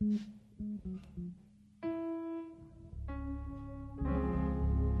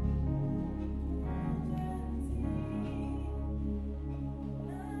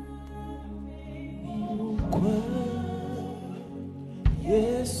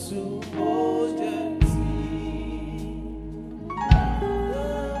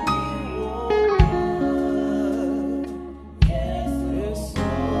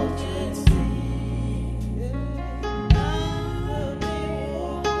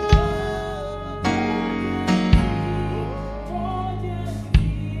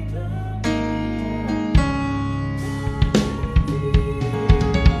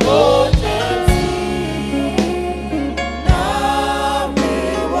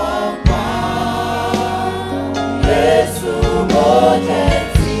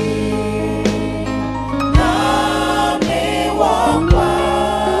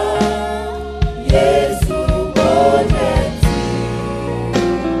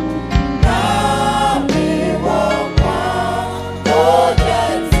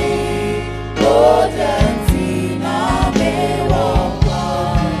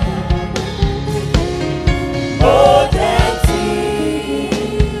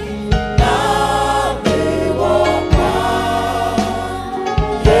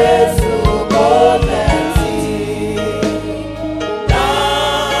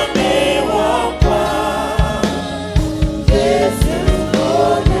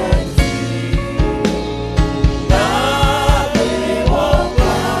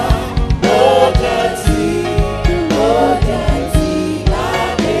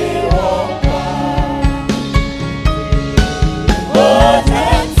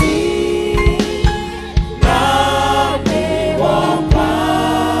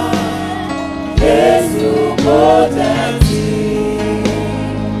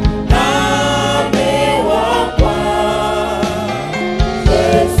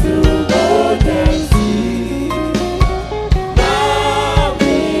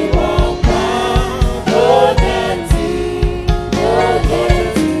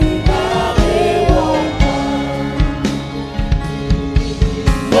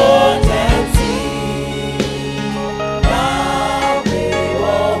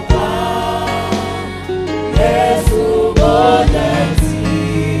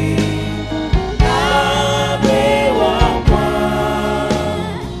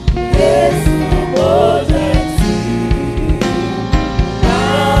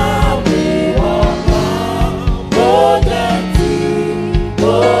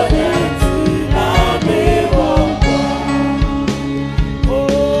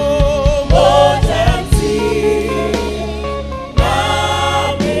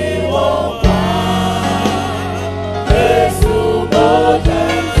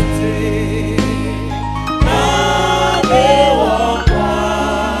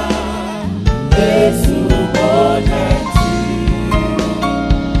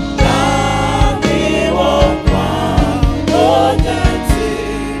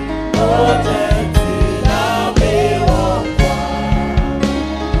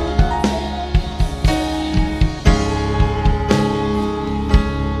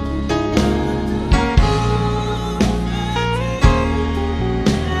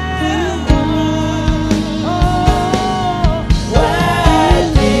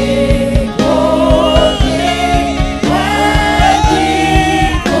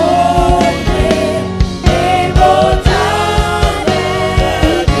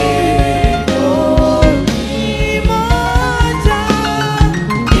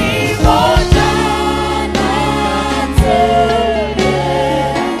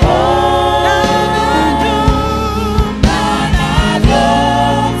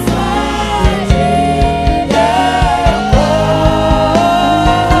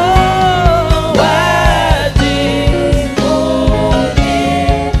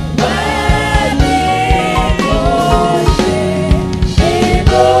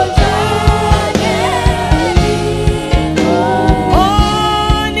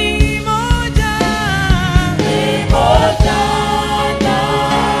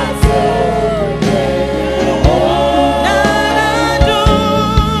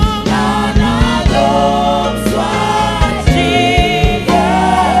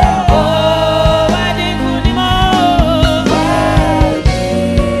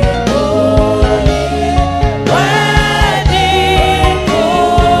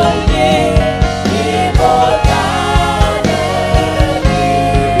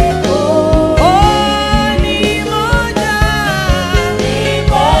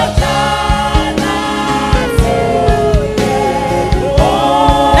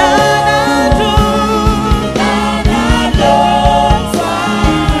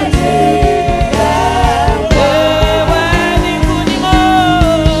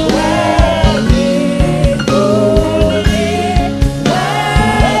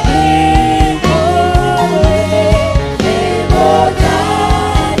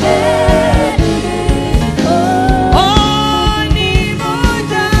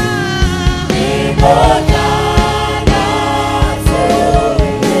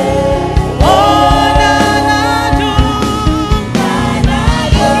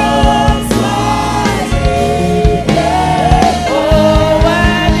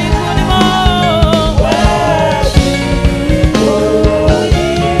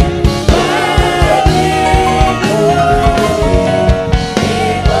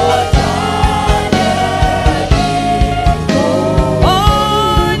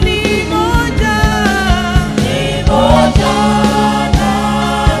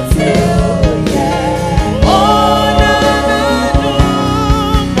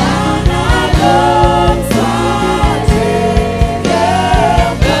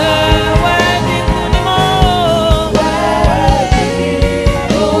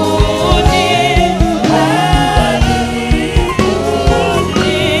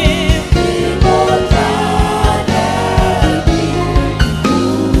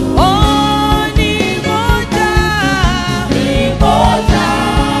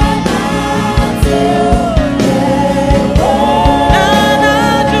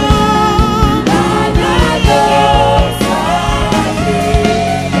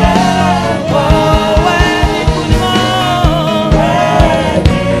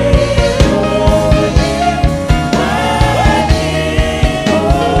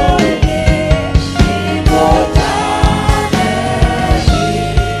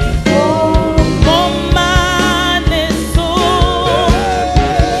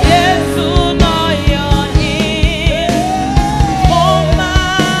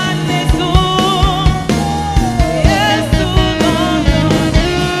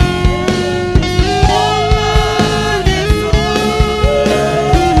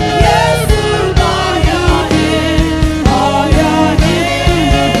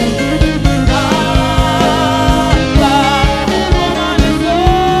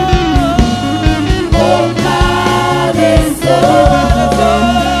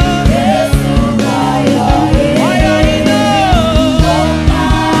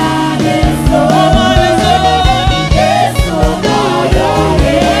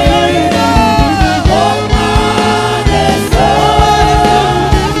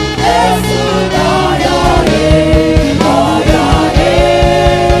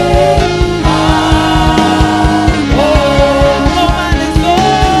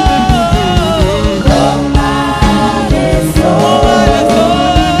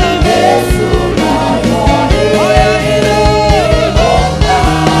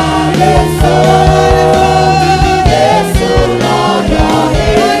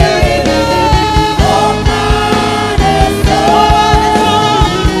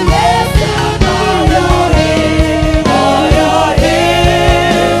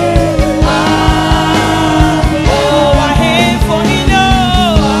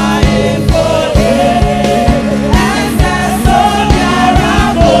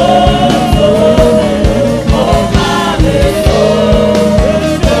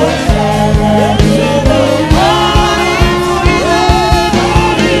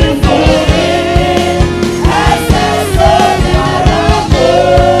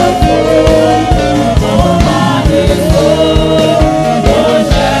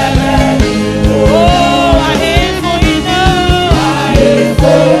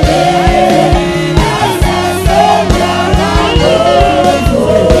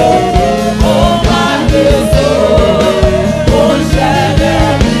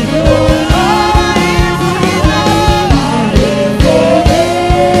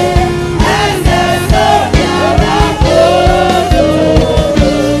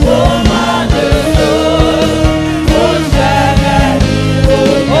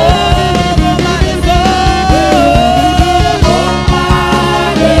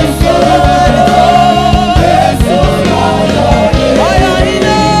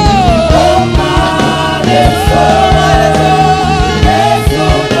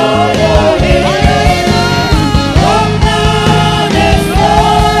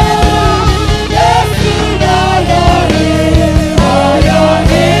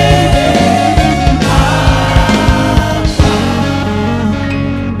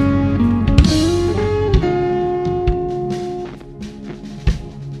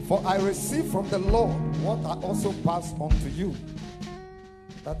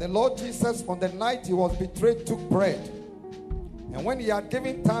 that the Lord Jesus, on the night he was betrayed, took bread. And when he had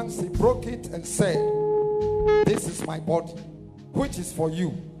given thanks, he broke it and said, "This is my body, which is for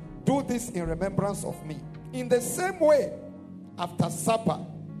you. Do this in remembrance of me." In the same way, after supper,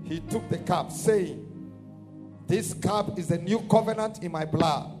 he took the cup, saying, "This cup is the new covenant in my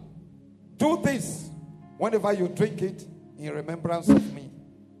blood. Do this whenever you drink it in remembrance of me.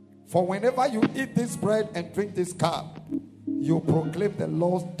 For whenever you eat this bread and drink this cup, you proclaim the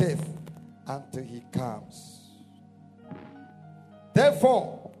Lord's death until he comes.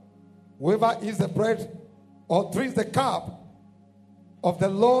 Therefore, whoever eats the bread or drinks the cup of the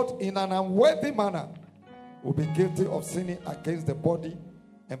Lord in an unworthy manner will be guilty of sinning against the body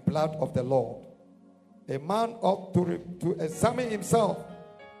and blood of the Lord. A man ought to examine himself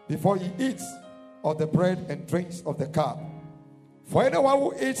before he eats of the bread and drinks of the cup. For anyone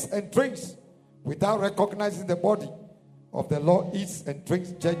who eats and drinks without recognizing the body of the Lord eats and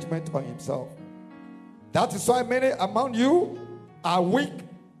drinks judgment on himself. That is why many among you are weak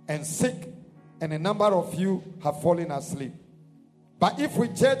and sick, and a number of you have fallen asleep. But if we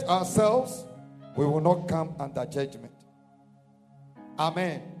judge ourselves, we will not come under judgment."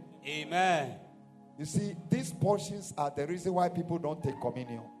 Amen. Amen. You see, these portions are the reason why people don't take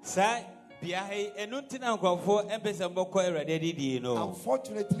communion.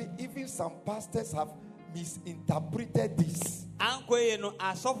 Unfortunately, even some pastors have misinterpreted this.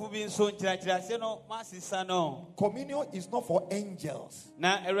 Communion is not for angels.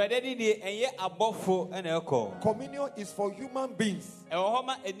 Communion is for human beings.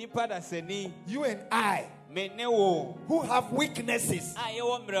 You and I, who have weaknesses,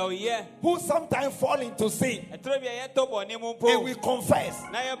 who sometimes fall into sin, and we confess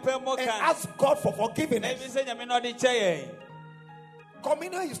and ask God for forgiveness.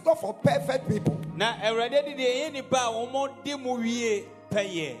 Communion is not for perfect people.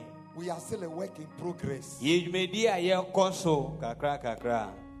 We are still a work in progress.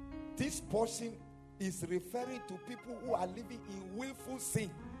 This portion is referring to people who are living in willful sin.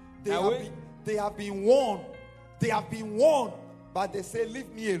 They have been warned. They have been warned, but they say,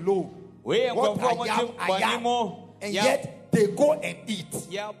 "Leave me alone. What I am. And yet they go and eat.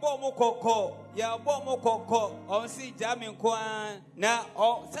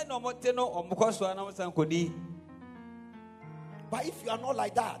 But if you are not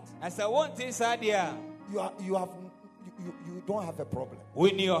like that, you don't have a problem.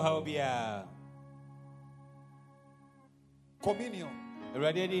 We need your help, Communion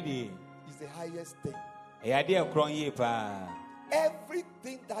is the highest thing.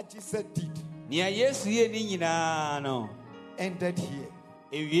 Everything that Jesus did ended here.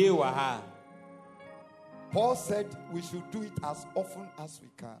 Paul said we should do it as often as we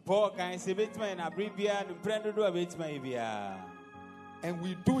can. And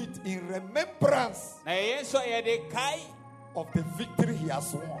we do it in remembrance of the victory he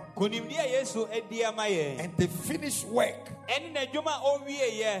has won and the finished work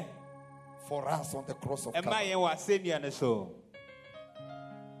for us on the cross of Calvary.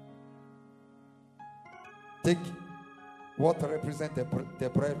 Take what represents the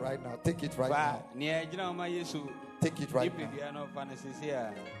bread right now. Take it right now. Take it right now.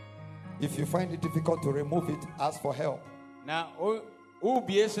 If you find it difficult to remove it, ask for help.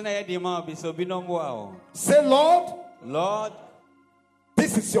 Say, Lord,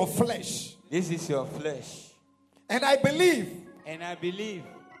 this is your flesh. This is your flesh. And I believe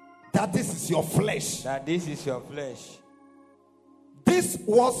that this is your flesh. This is your flesh. This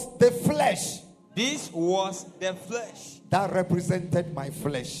was the flesh. This was the flesh that represented my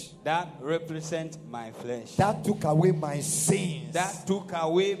flesh. That represents my flesh. That took away my sins. That took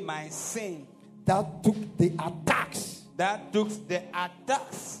away my sin. That took the attacks. That took the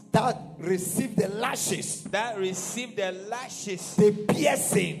attacks. That received the lashes. That received the lashes. The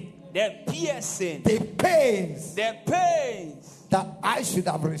piercing. The piercing. The pains. The pains. That I should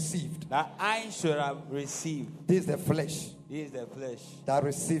have received. That I should have received. This is the flesh. This is the flesh. That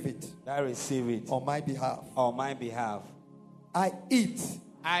receive it. That receive it. On my behalf. On my behalf. I eat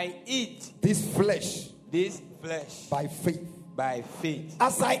this flesh. This flesh. By faith. By faith.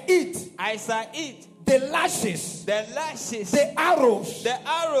 As I eat. The lashes, the arrows,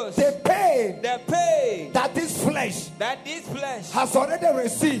 the pain that this flesh has already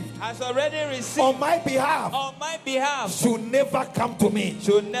received on my behalf should never come to me,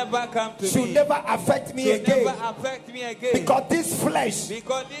 should never affect me again, because this flesh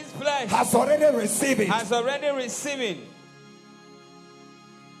has already received it.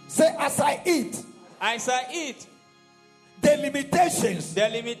 Say, as I eat the limitations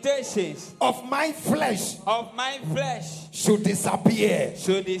of my flesh should disappear.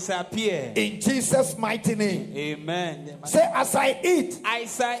 In In Jesus' mighty name. Amen. Say, as I eat,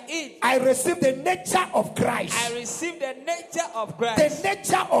 I receive the nature of Christ. I receive the nature of Christ. The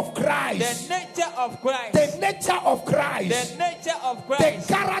nature of Christ. The nature of Christ. The nature of Christ. The nature of The Christ.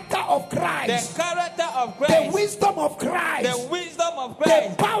 character of Christ. The character of The Christ. wisdom of Christ. The wisdom of The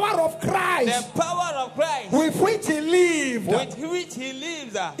Christ. power of Christ. The power of Christ. With which he lived With which he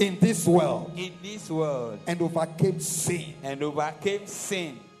lives in this world in this world. and overcame sin. And overcame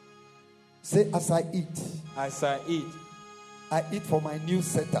sin. Say, as I eat, As I eat for my new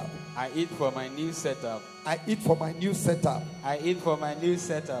setup. I eat for my new setup. I eat for my new setup. I eat for my new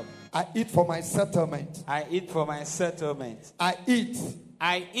setup. I eat for my settlement. I eat for my settlement. I eat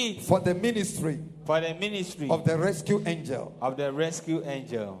I eat for the ministry for the ministry of the rescue angel of the rescue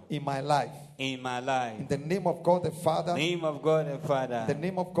angel in my life. in my life. In the name of God the Father, Name of God the Father. the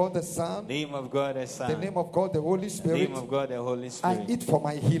name of God the Son, Name of God the Son. the name of God the Holy Spirit. Name of God the Holy I Spirit. eat for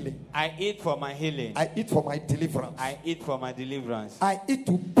my healing. I eat for my healing. I eat for my deliverance. I eat for my deliverance. I eat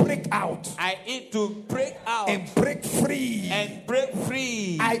to break out I eat to break out and break free. and break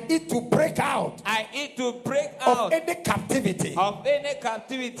free. I eat to break out I eat to break of out any captivity of any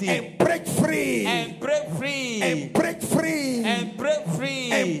captivity and break free and break free and break free and break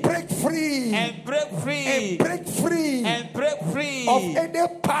free and break free and break free and break free and break free of any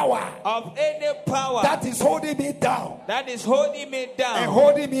power of any power that is holding me down that is holding me down and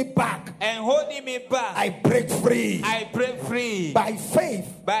holding me back. and holding me back. I break free. I break free By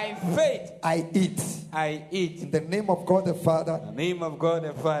faith, by faith. I eat. I eat. In the name of God the Father, The name of God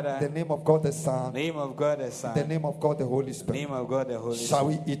the Father. the name of God the Son, Name of God the Son. the name of God the Holy Spirit. Name of God the Holy Spirit. Shall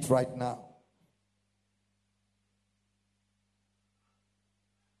we eat right now?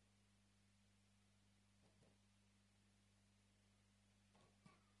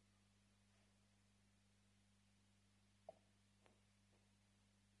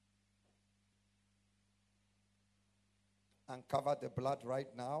 Uncover the blood right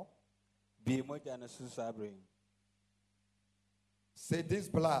now. Say, this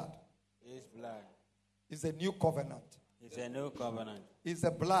blood His blood is a new covenant. is a new covenant. It's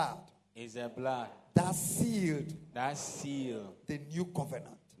a blood Is a blood that sealed that seal the new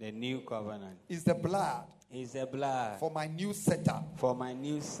covenant. the new covenant. It's the blood Is a blood for my new setup. for my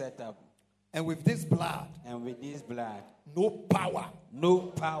new setup. And with this blood, And with this blood, no power no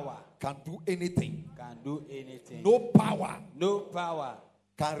power can do anything. can do anything. No power No power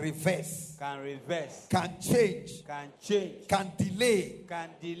can reverse, can reverse, can change, can change, can delay, can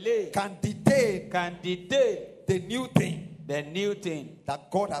delay, can detain can detain the new thing the new thing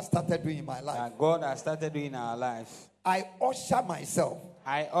that God has started doing in my life. that God has started doing in our lives. I usher myself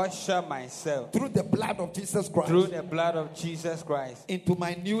I usher myself through the blood of Jesus Christ through the blood of Jesus Christ into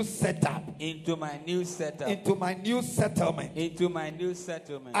my new setup, into my new setup, into my new settlement. into my new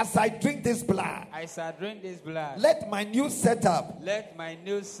settlement. As I drink this blood, I shall drink this blood. let my new setup Let my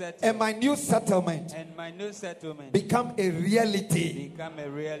new setup and my new settlement and my new settlement become a reality become a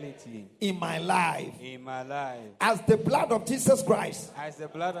reality in my life. in my life. As the blood of Jesus Christ As the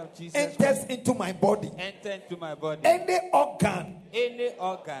blood of Jesus enters into my body, enter into my body, any organ any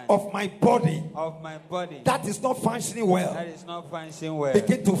organ of my body of my body that is not functioning that well is not functioning well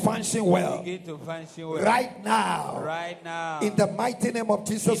begin to function well begin to function well right now. right now In the mighty name of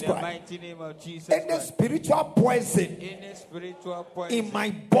Jesus in the Christ. mighty name of Jesus Any Christ. spiritual poison Any spiritual poison in my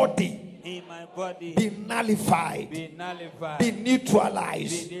body in my body be nullified, be nullified, be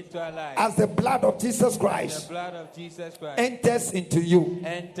neutralized. be neutralized. As the blood of Jesus The Christ blood of Jesus Christ enters into you.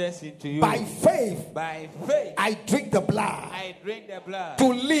 enters into you By faith, by faith. I drink the blood I drink the blood to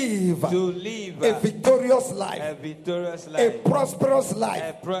live to live a victorious a life, victorious a life, prosperous a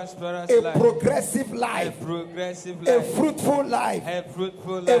life, prosperous a life, progressive a life, progressive a life, fruitful life, a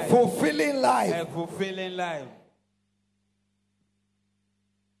fruitful a life, fulfilling a life. fulfilling life.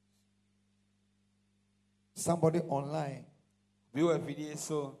 Somebody online, We were video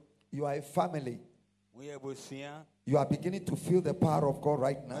so you are a family. we are busia. You are beginning to feel the power of God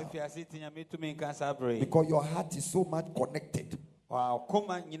right now If you are sitting here, me to me in cancer brain. because your heart is so much connected. Wow, come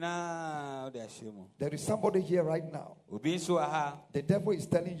on, you know, there's shame. There is somebody here right now. Ubi so aha. The devil is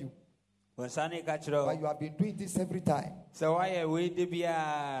telling you, When Sani but Kachro, you have been doing this every time. so why are we to be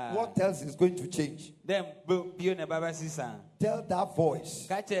a What else is going to change? them be on a baba sister? Tell that voice,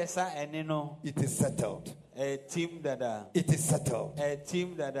 Catch a sa and no it is settled. a team dada, It is settled. a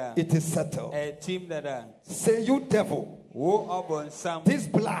team dada, It is settled. a team dada. Say, you devil, this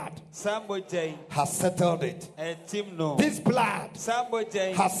blood has settled it. This blood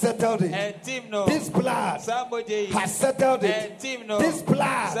has settled it. This blood has settled it. This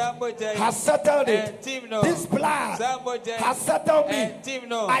blood has settled it. This blood has settled me.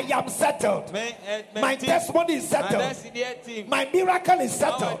 I am settled. My testimony is settled. My miracle is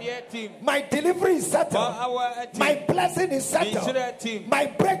settled. My delivery is settled. My blessing is settled. My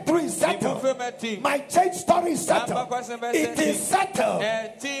breakthrough is settled. My change story is settled. It is settled.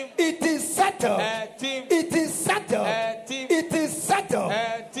 It is settled. It is settled. It is settled.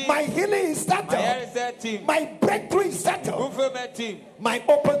 My healing is settled. My breakthrough is settled. My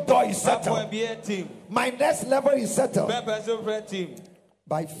open door is settled. My next level is settled.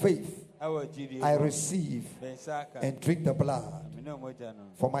 By faith, I receive and drink the blood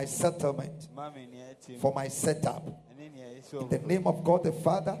for my settlement, for my setup. In the name of God the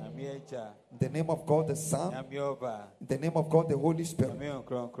Father, in the name of God the Son, in the name of God the Holy Spirit.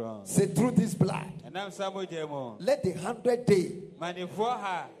 Say, through this blood, let the 100-day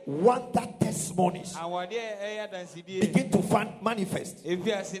wonder testimonies begin to manifest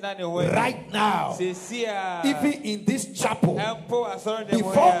right now. Even in this chapel,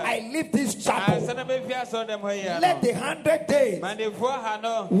 before I leave this chapel, let the 100 days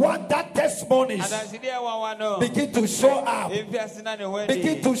wonder testimonies begin to show up.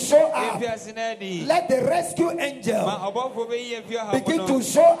 Begin to show up. Let the rescue angel begin to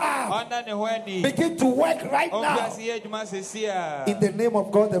show up. Begin to work right now. In the name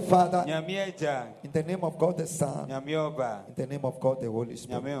of God the Father, in the name of God the Son, in the name of God the Holy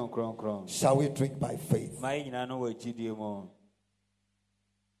Spirit. Shall we drink by faith?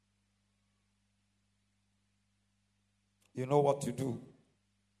 You know what to do.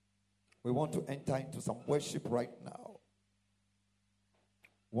 We want to enter into some worship right now.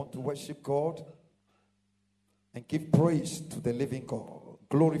 We want to worship God and give praise to the living God.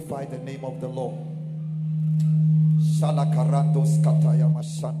 Glorify the name of the Lord. Shalakarandos kataya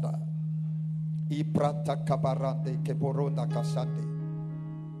mashanda. Ibrata kabarande keboroda kasande.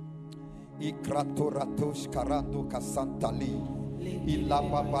 Ikratoratush karando kasantali.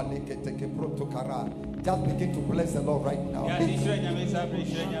 Ilapa balekete kebroto kara. Just begin to bless the Lord right now.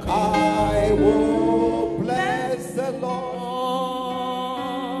 I will bless the Lord.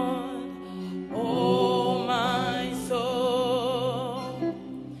 Oh, my soul,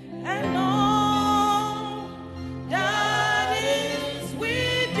 and all that is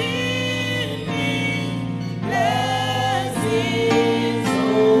within me, bless His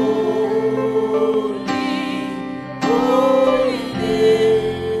holy name.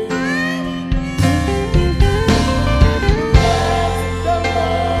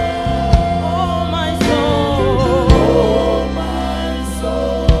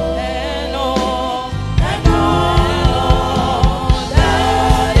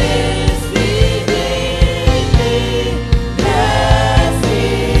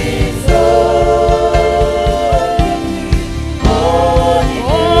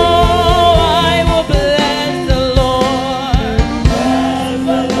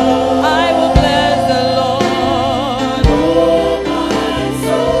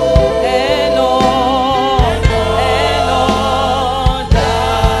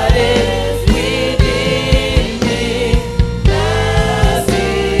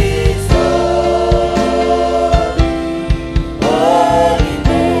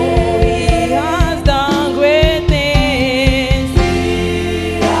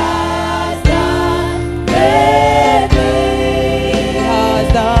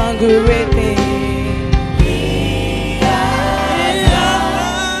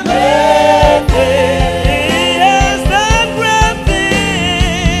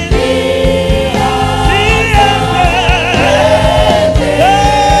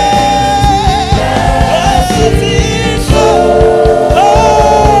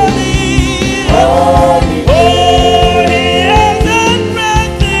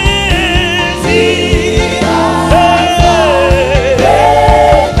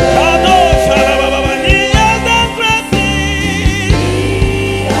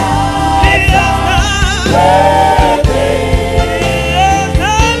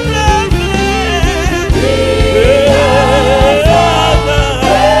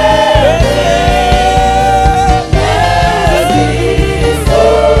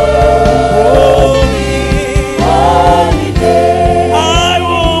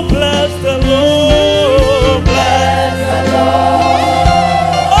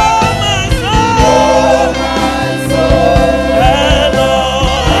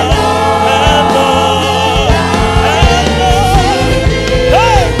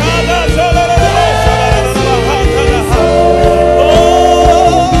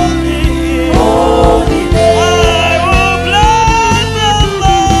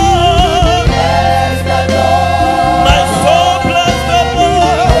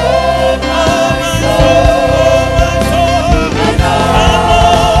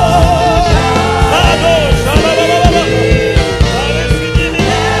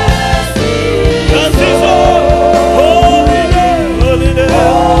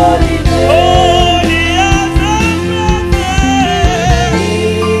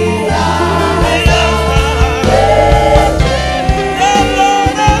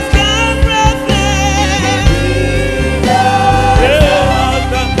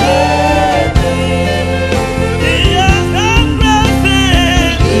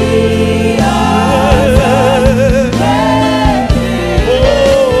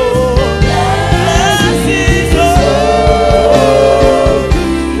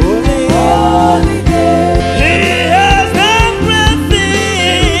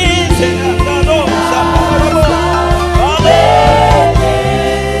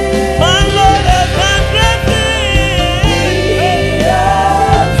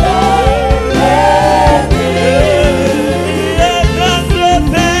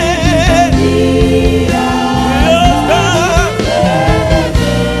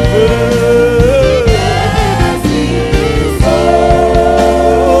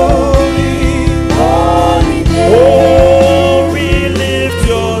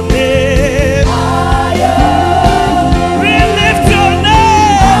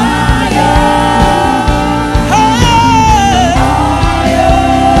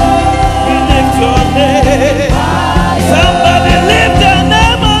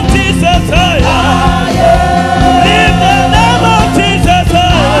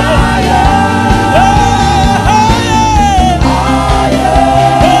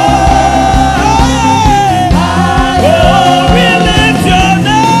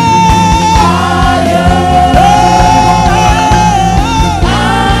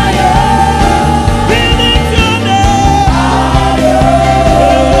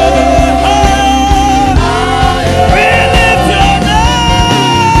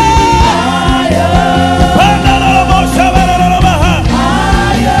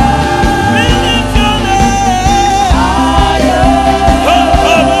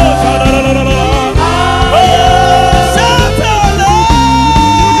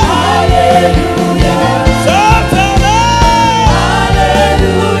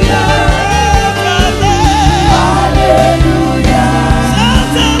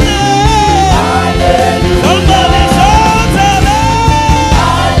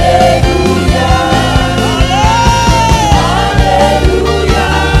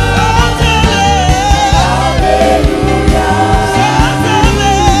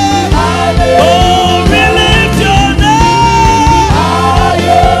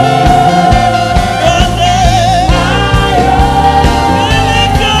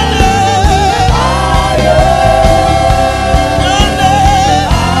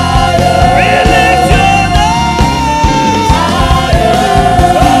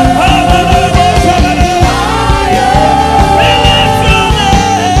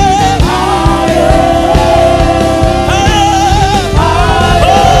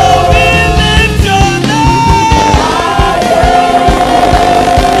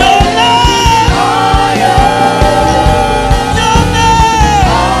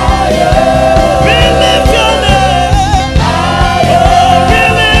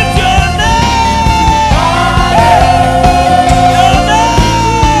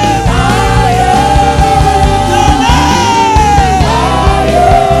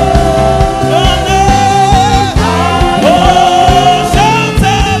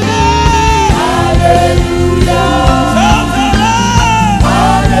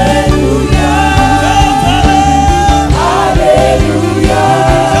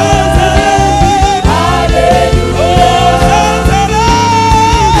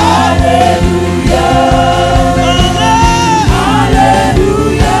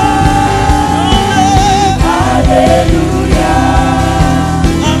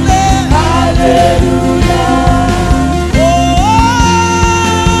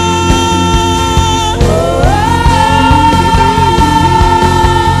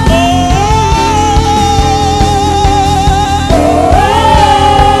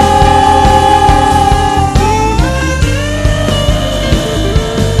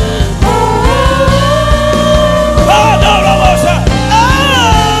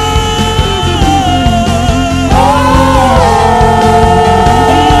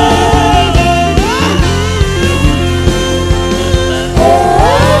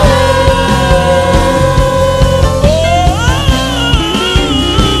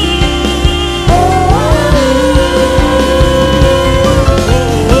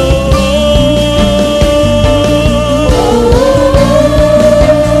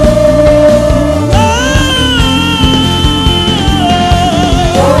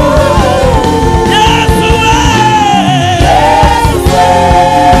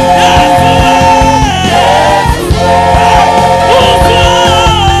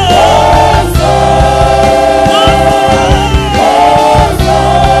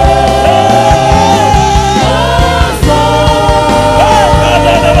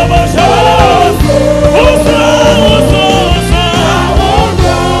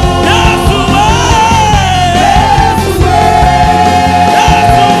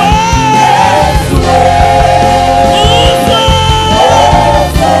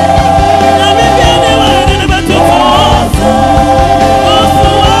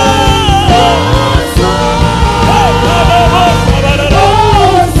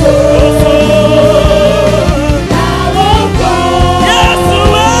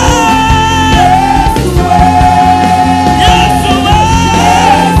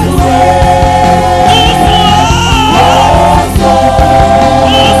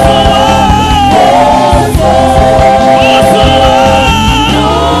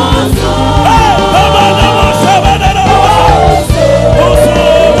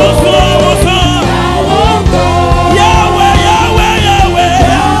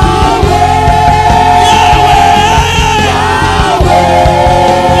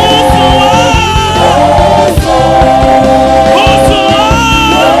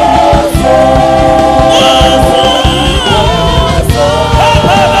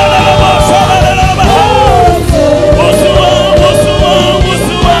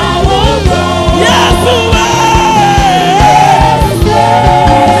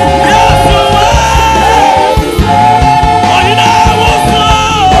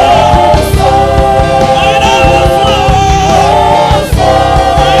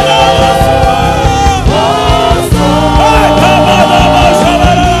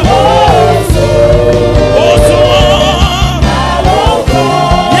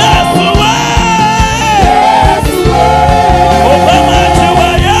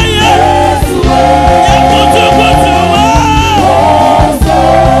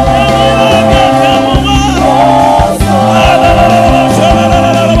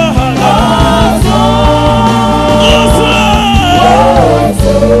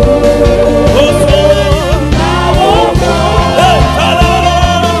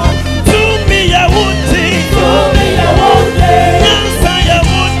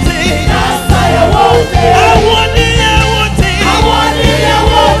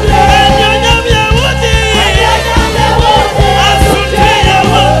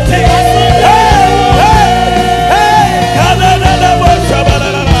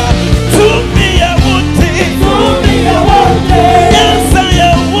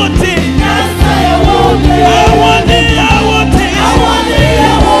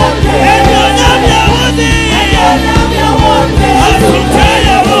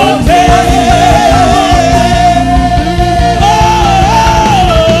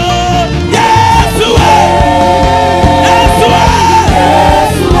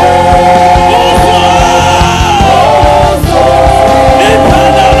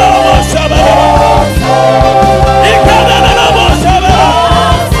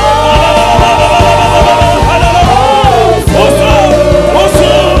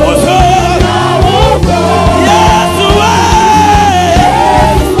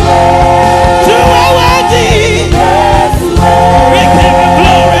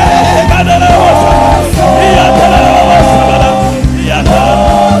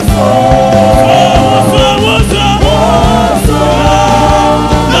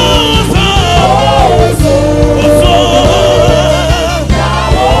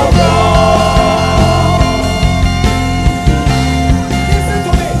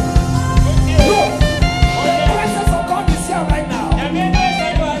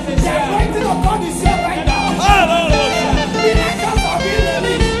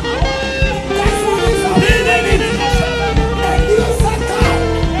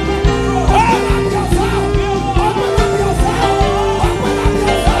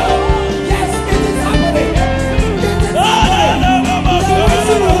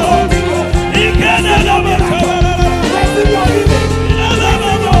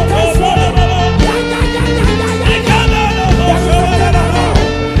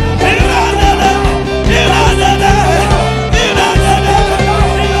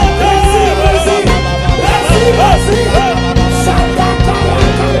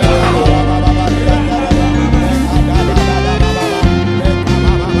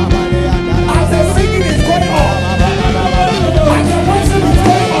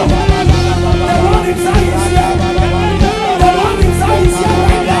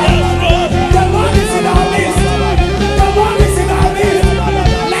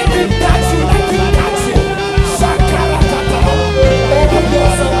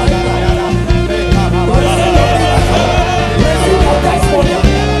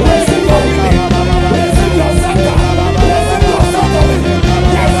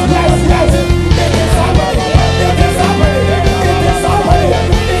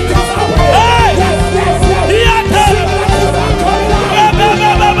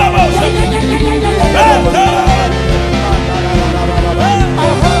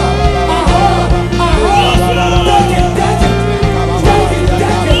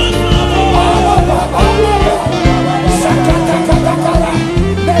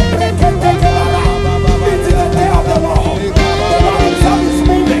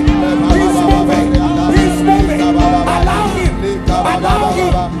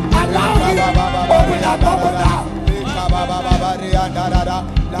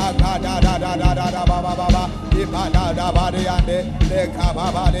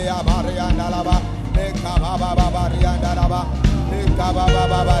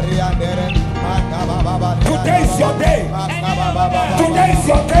 Today is your day. Today is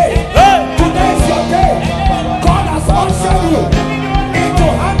your day. Today is your day. God has answered you into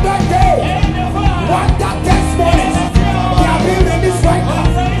 100 days. Wonder testimonies. They are being released right now.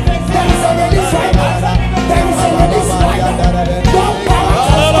 There is a release right now. There is a release right now. No power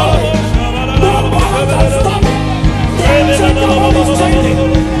can stop it. No power can stop it. The unchangeable is changing.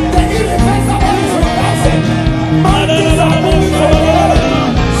 The irreversible is reversing. Mountains are moving forward.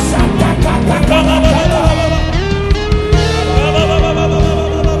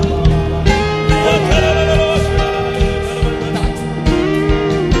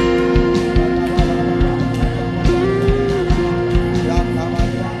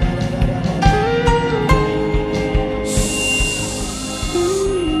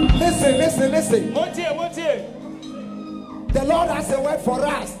 Listen. The Lord has a word for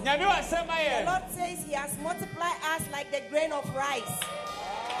us. The Lord says He has multiplied us like the grain of rice.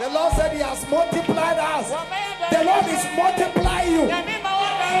 The Lord said He has multiplied us. The Lord is multiplying you.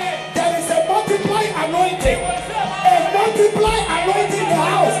 There is a multiplying anointing. A multiplying anointing in the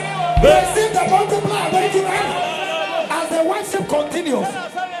house. Receive the multiplying anointing as the worship continues.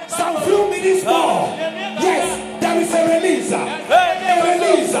 Some few minutes more. Yes, there is a release. A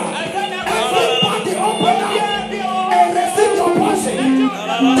release. Everybody open up and receive your portion.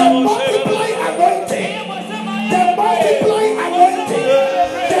 The multiplying anointing. The multiplying anointing.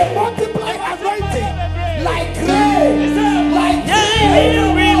 The multiplying anointing. Like grace. Like grace.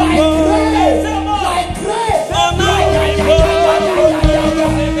 Like grace. Like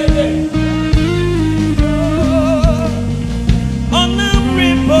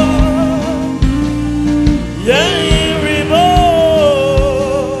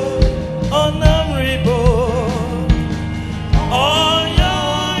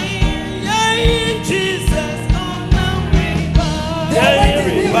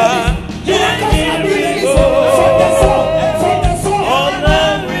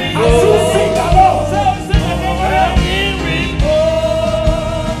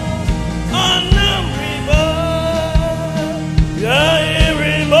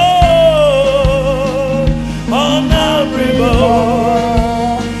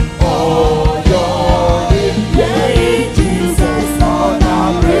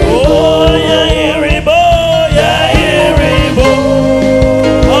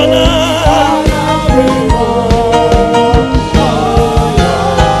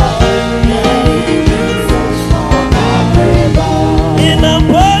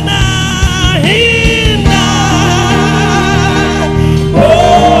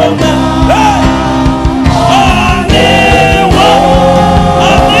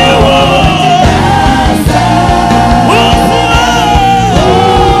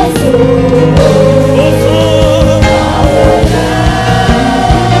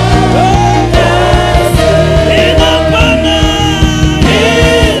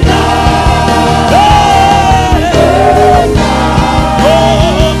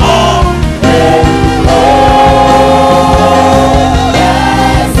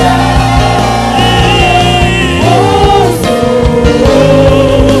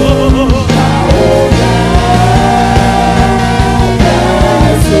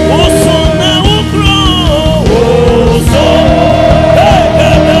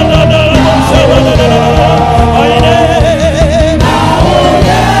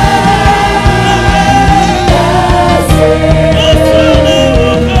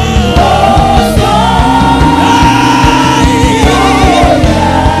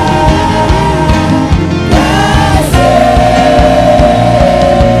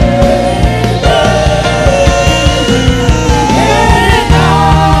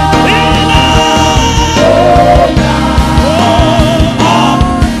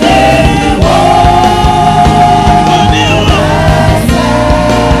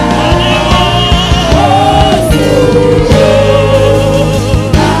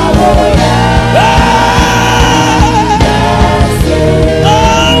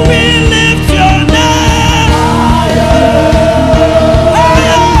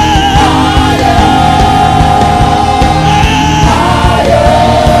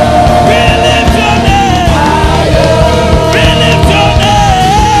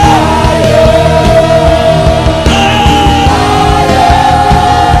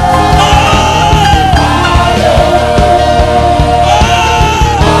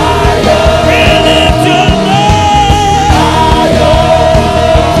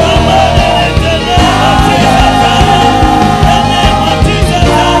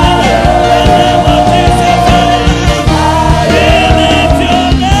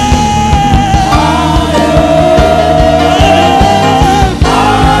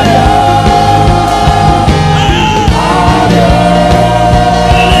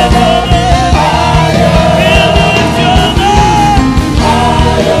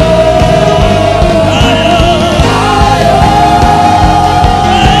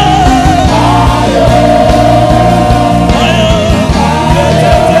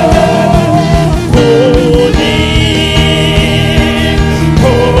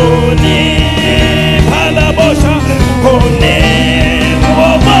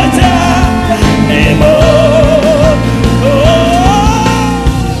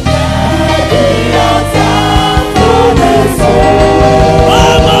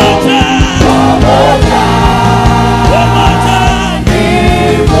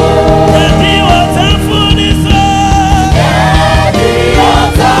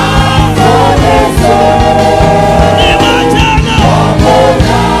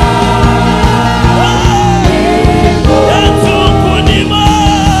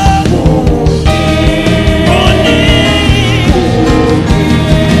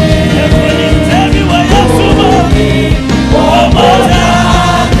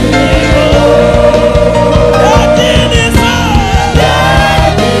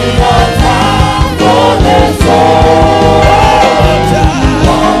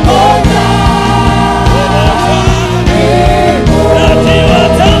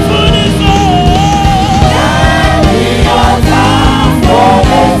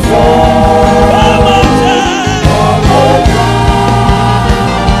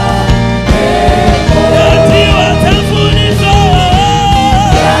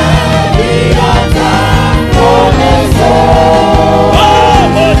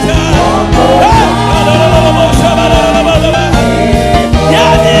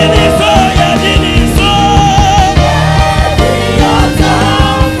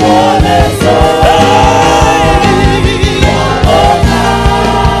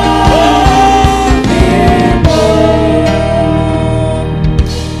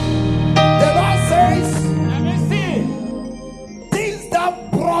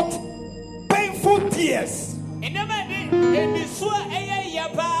brought painful tears.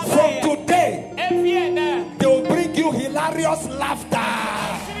 From today, they will bring you hilarious laughter.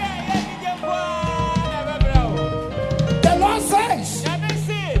 The Lord says,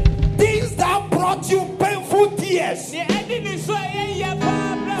 things that brought you painful tears,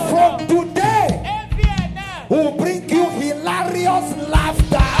 from today, will bring you hilarious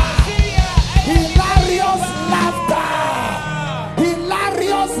laughter. Hilarious laughter.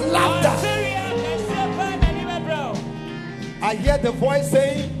 Hilarious laughter. I hear the voice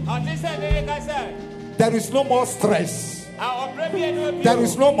saying, there is no more stress. There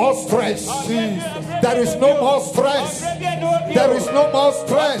is no more stress. There is no more stress. There is no more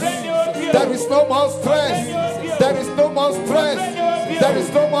stress. There is no more stress. There is no more stress. There is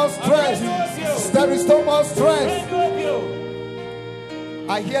no more stress. There is no more stress.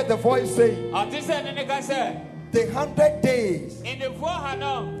 I hear the voice saying, the 100 days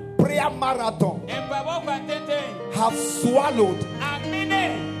prayer marathon have swallowed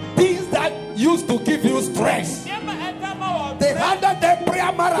things that used to give you stress. The 100-day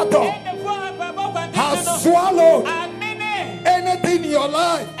prayer marathon has swallowed anything in your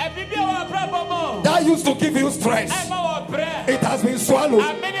life that used to give you stress. It has been swallowed.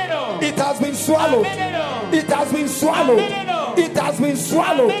 It has been swallowed. It has been swallowed. It has been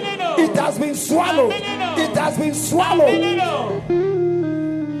swallowed. It has been swallowed. It has been swallowed.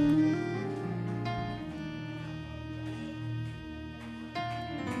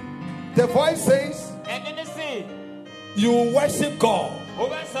 The voice says, you worship God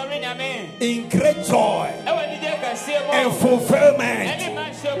in great joy and fulfillment.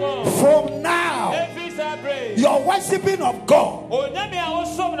 From now, your worshiping of God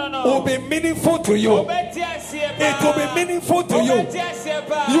will be meaningful to you. It will be meaningful to you.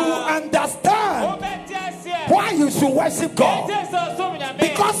 You understand why you should worship God,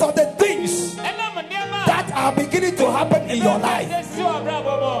 because of the things that are beginning to happen in your life.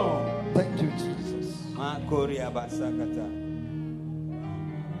 Thank you, Jesus.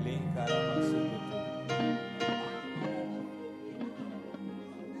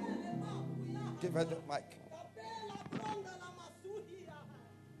 Give her the mic.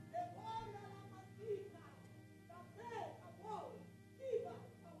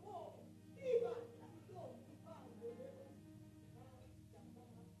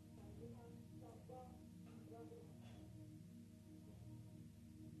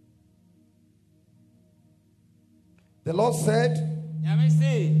 The Lord said,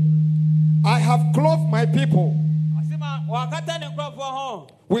 I have clothed my people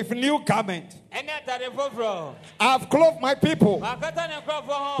with new garment. I have clothed my people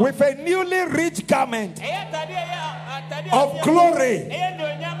with a newly rich garment of glory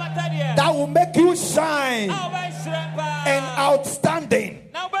that will make you shine and outstanding.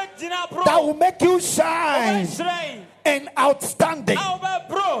 That will make you shine and outstanding.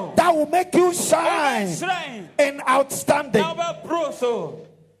 That will make you shine and outstanding.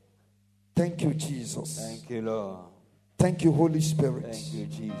 Thank you, Jesus. Thank you, Lord. Thank you, Holy Spirit. Thank you,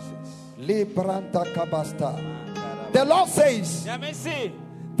 Jesus. The Lord says,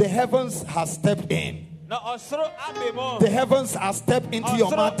 the heavens has stepped in. The heavens have stepped into your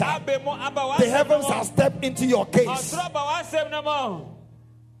matter. The heavens have stepped into your case.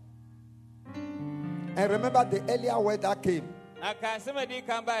 And remember the earlier word that came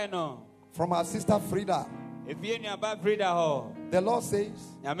from our sister Frida. The Lord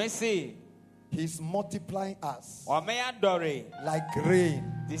says, He's multiplying us like rain.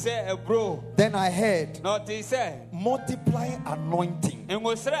 Then I heard multiplying anointing.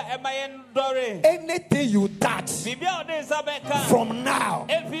 Anything you touch from now,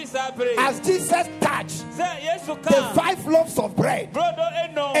 as Jesus touched the 5 loaves of bread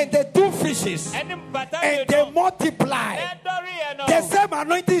and the 2 fishes, and they multiply, the same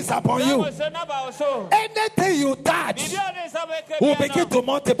anointing is upon you. Anything you touch will begin to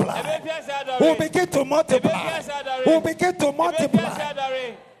multiply. Will begin to multiply. Will begin to multiply.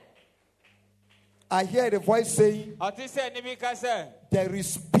 I hear the voice saying, there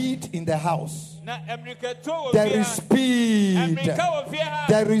is speed in the house. There is speed.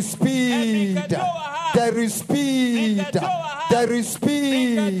 There is speed. There is speed. There is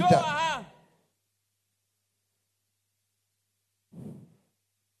speed.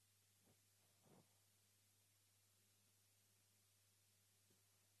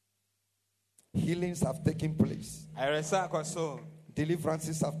 Healings have taken place.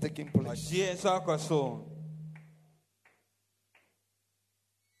 Deliverances have taken place.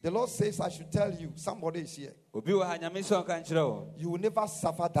 The Lord says, I should tell you, somebody is here. You will never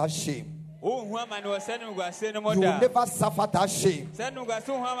suffer that shame. You will never suffer that shame.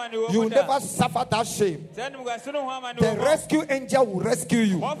 You will never suffer that shame. The rescue angel will rescue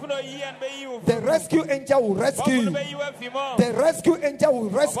you. The rescue angel will rescue you. The rescue angel will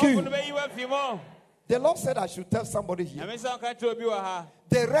rescue you. The Lord said I should tell somebody here.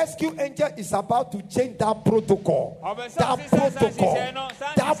 The rescue angel is about to change that protocol. That protocol.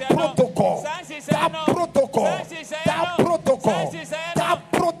 That protocol. That protocol. That protocol.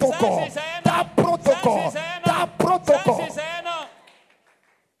 That protocol. That protocol. That protocol.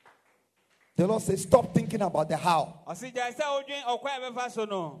 The Lord says, stop thinking about the how.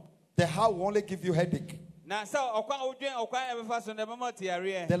 The how will only give you headache. The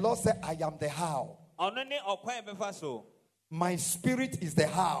Lord said, I am the how. My spirit is the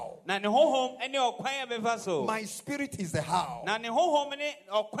how. My spirit is the how. My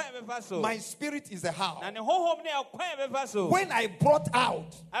spirit is the how. When I brought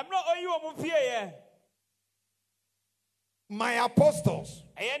out my apostles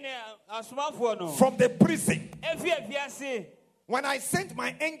from the prison, when I sent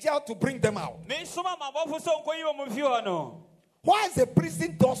my angel to bring them out, while the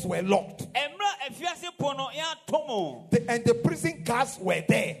prison doors were locked and the prison guards were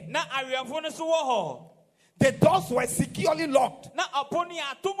there, the doors were securely locked,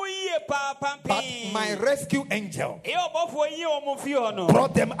 but my rescue angel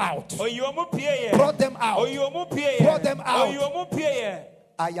brought them out. Brought them out. Brought them out.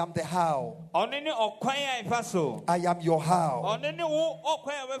 I am the how. I am your how.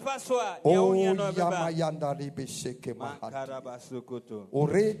 Oh, Yamayanda Libesheke Mahati.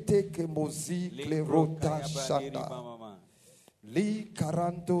 Orete Kemozi Klerota Shanda. Li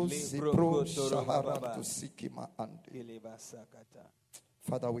Karanto Zipro Shaharanto Sikima Ande.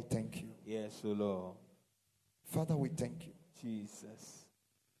 Father, we thank you. Yes, Lord. Father, we thank you. Jesus.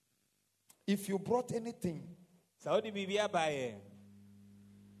 If you brought anything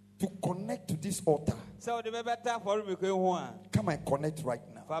to connect to this altar, come and connect right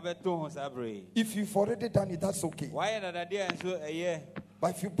now. If you've already done it, that's okay.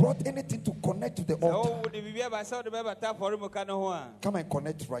 But if you brought anything to connect to the altar, come and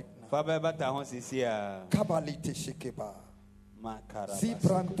connect right now. Kabalite shekeba.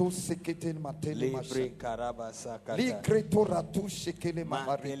 Zibranto seketen matele mashe. Likreto ratu shekele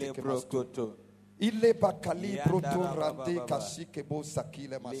maharite kemasko.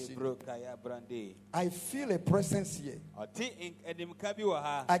 I feel a presence here.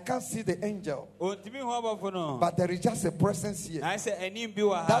 I can't see the angel, but there is just a presence here.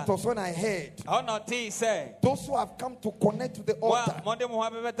 That was when I heard those who have come to connect to the altar, let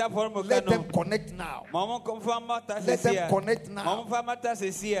them connect now. Let them connect now.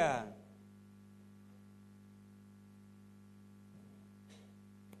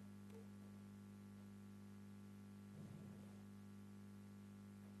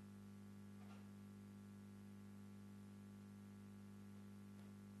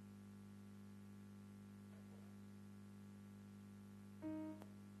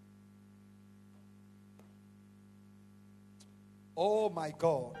 Oh my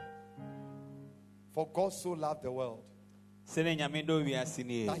God. For God so loved the world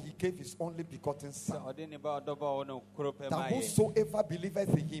that he gave his only begotten Son, that whosoever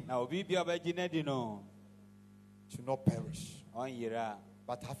believeth in him should not perish,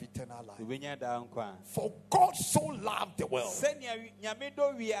 but have eternal life. For God so loved the world.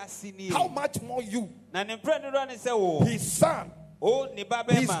 How much more you, his Son,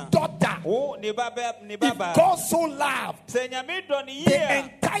 his daughter. If God so loved the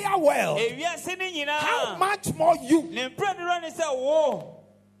entire world, how much more you,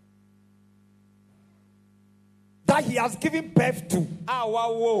 that he has given birth to,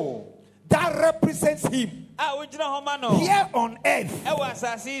 that represents him here on earth.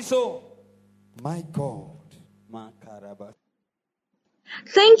 My God.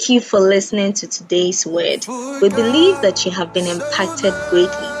 Thank you for listening to today's word. We believe that you have been impacted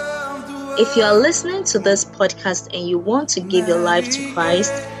greatly. If you are listening to this podcast and you want to give your life to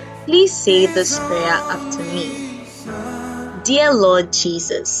Christ, please say this prayer after me. Dear Lord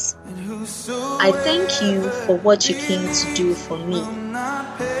Jesus, I thank you for what you came to do for me.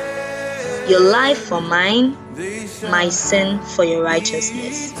 Your life for mine, my sin for your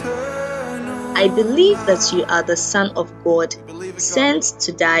righteousness. I believe that you are the Son of God, sent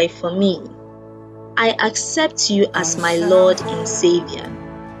to die for me. I accept you as my Lord and Savior.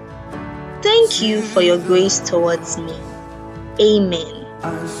 Thank you for your grace towards me. Amen.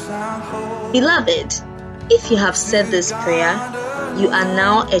 Beloved, if you have said this prayer, you are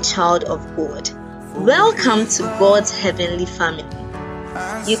now a child of God. Welcome to God's heavenly family.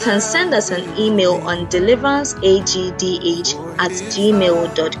 You can send us an email on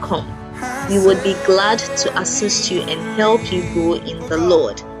deliveranceagdh@gmail.com. We would be glad to assist you and help you grow in the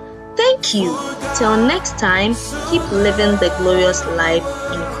Lord. Thank you. Till next time, keep living the glorious life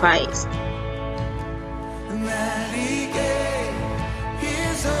in Christ.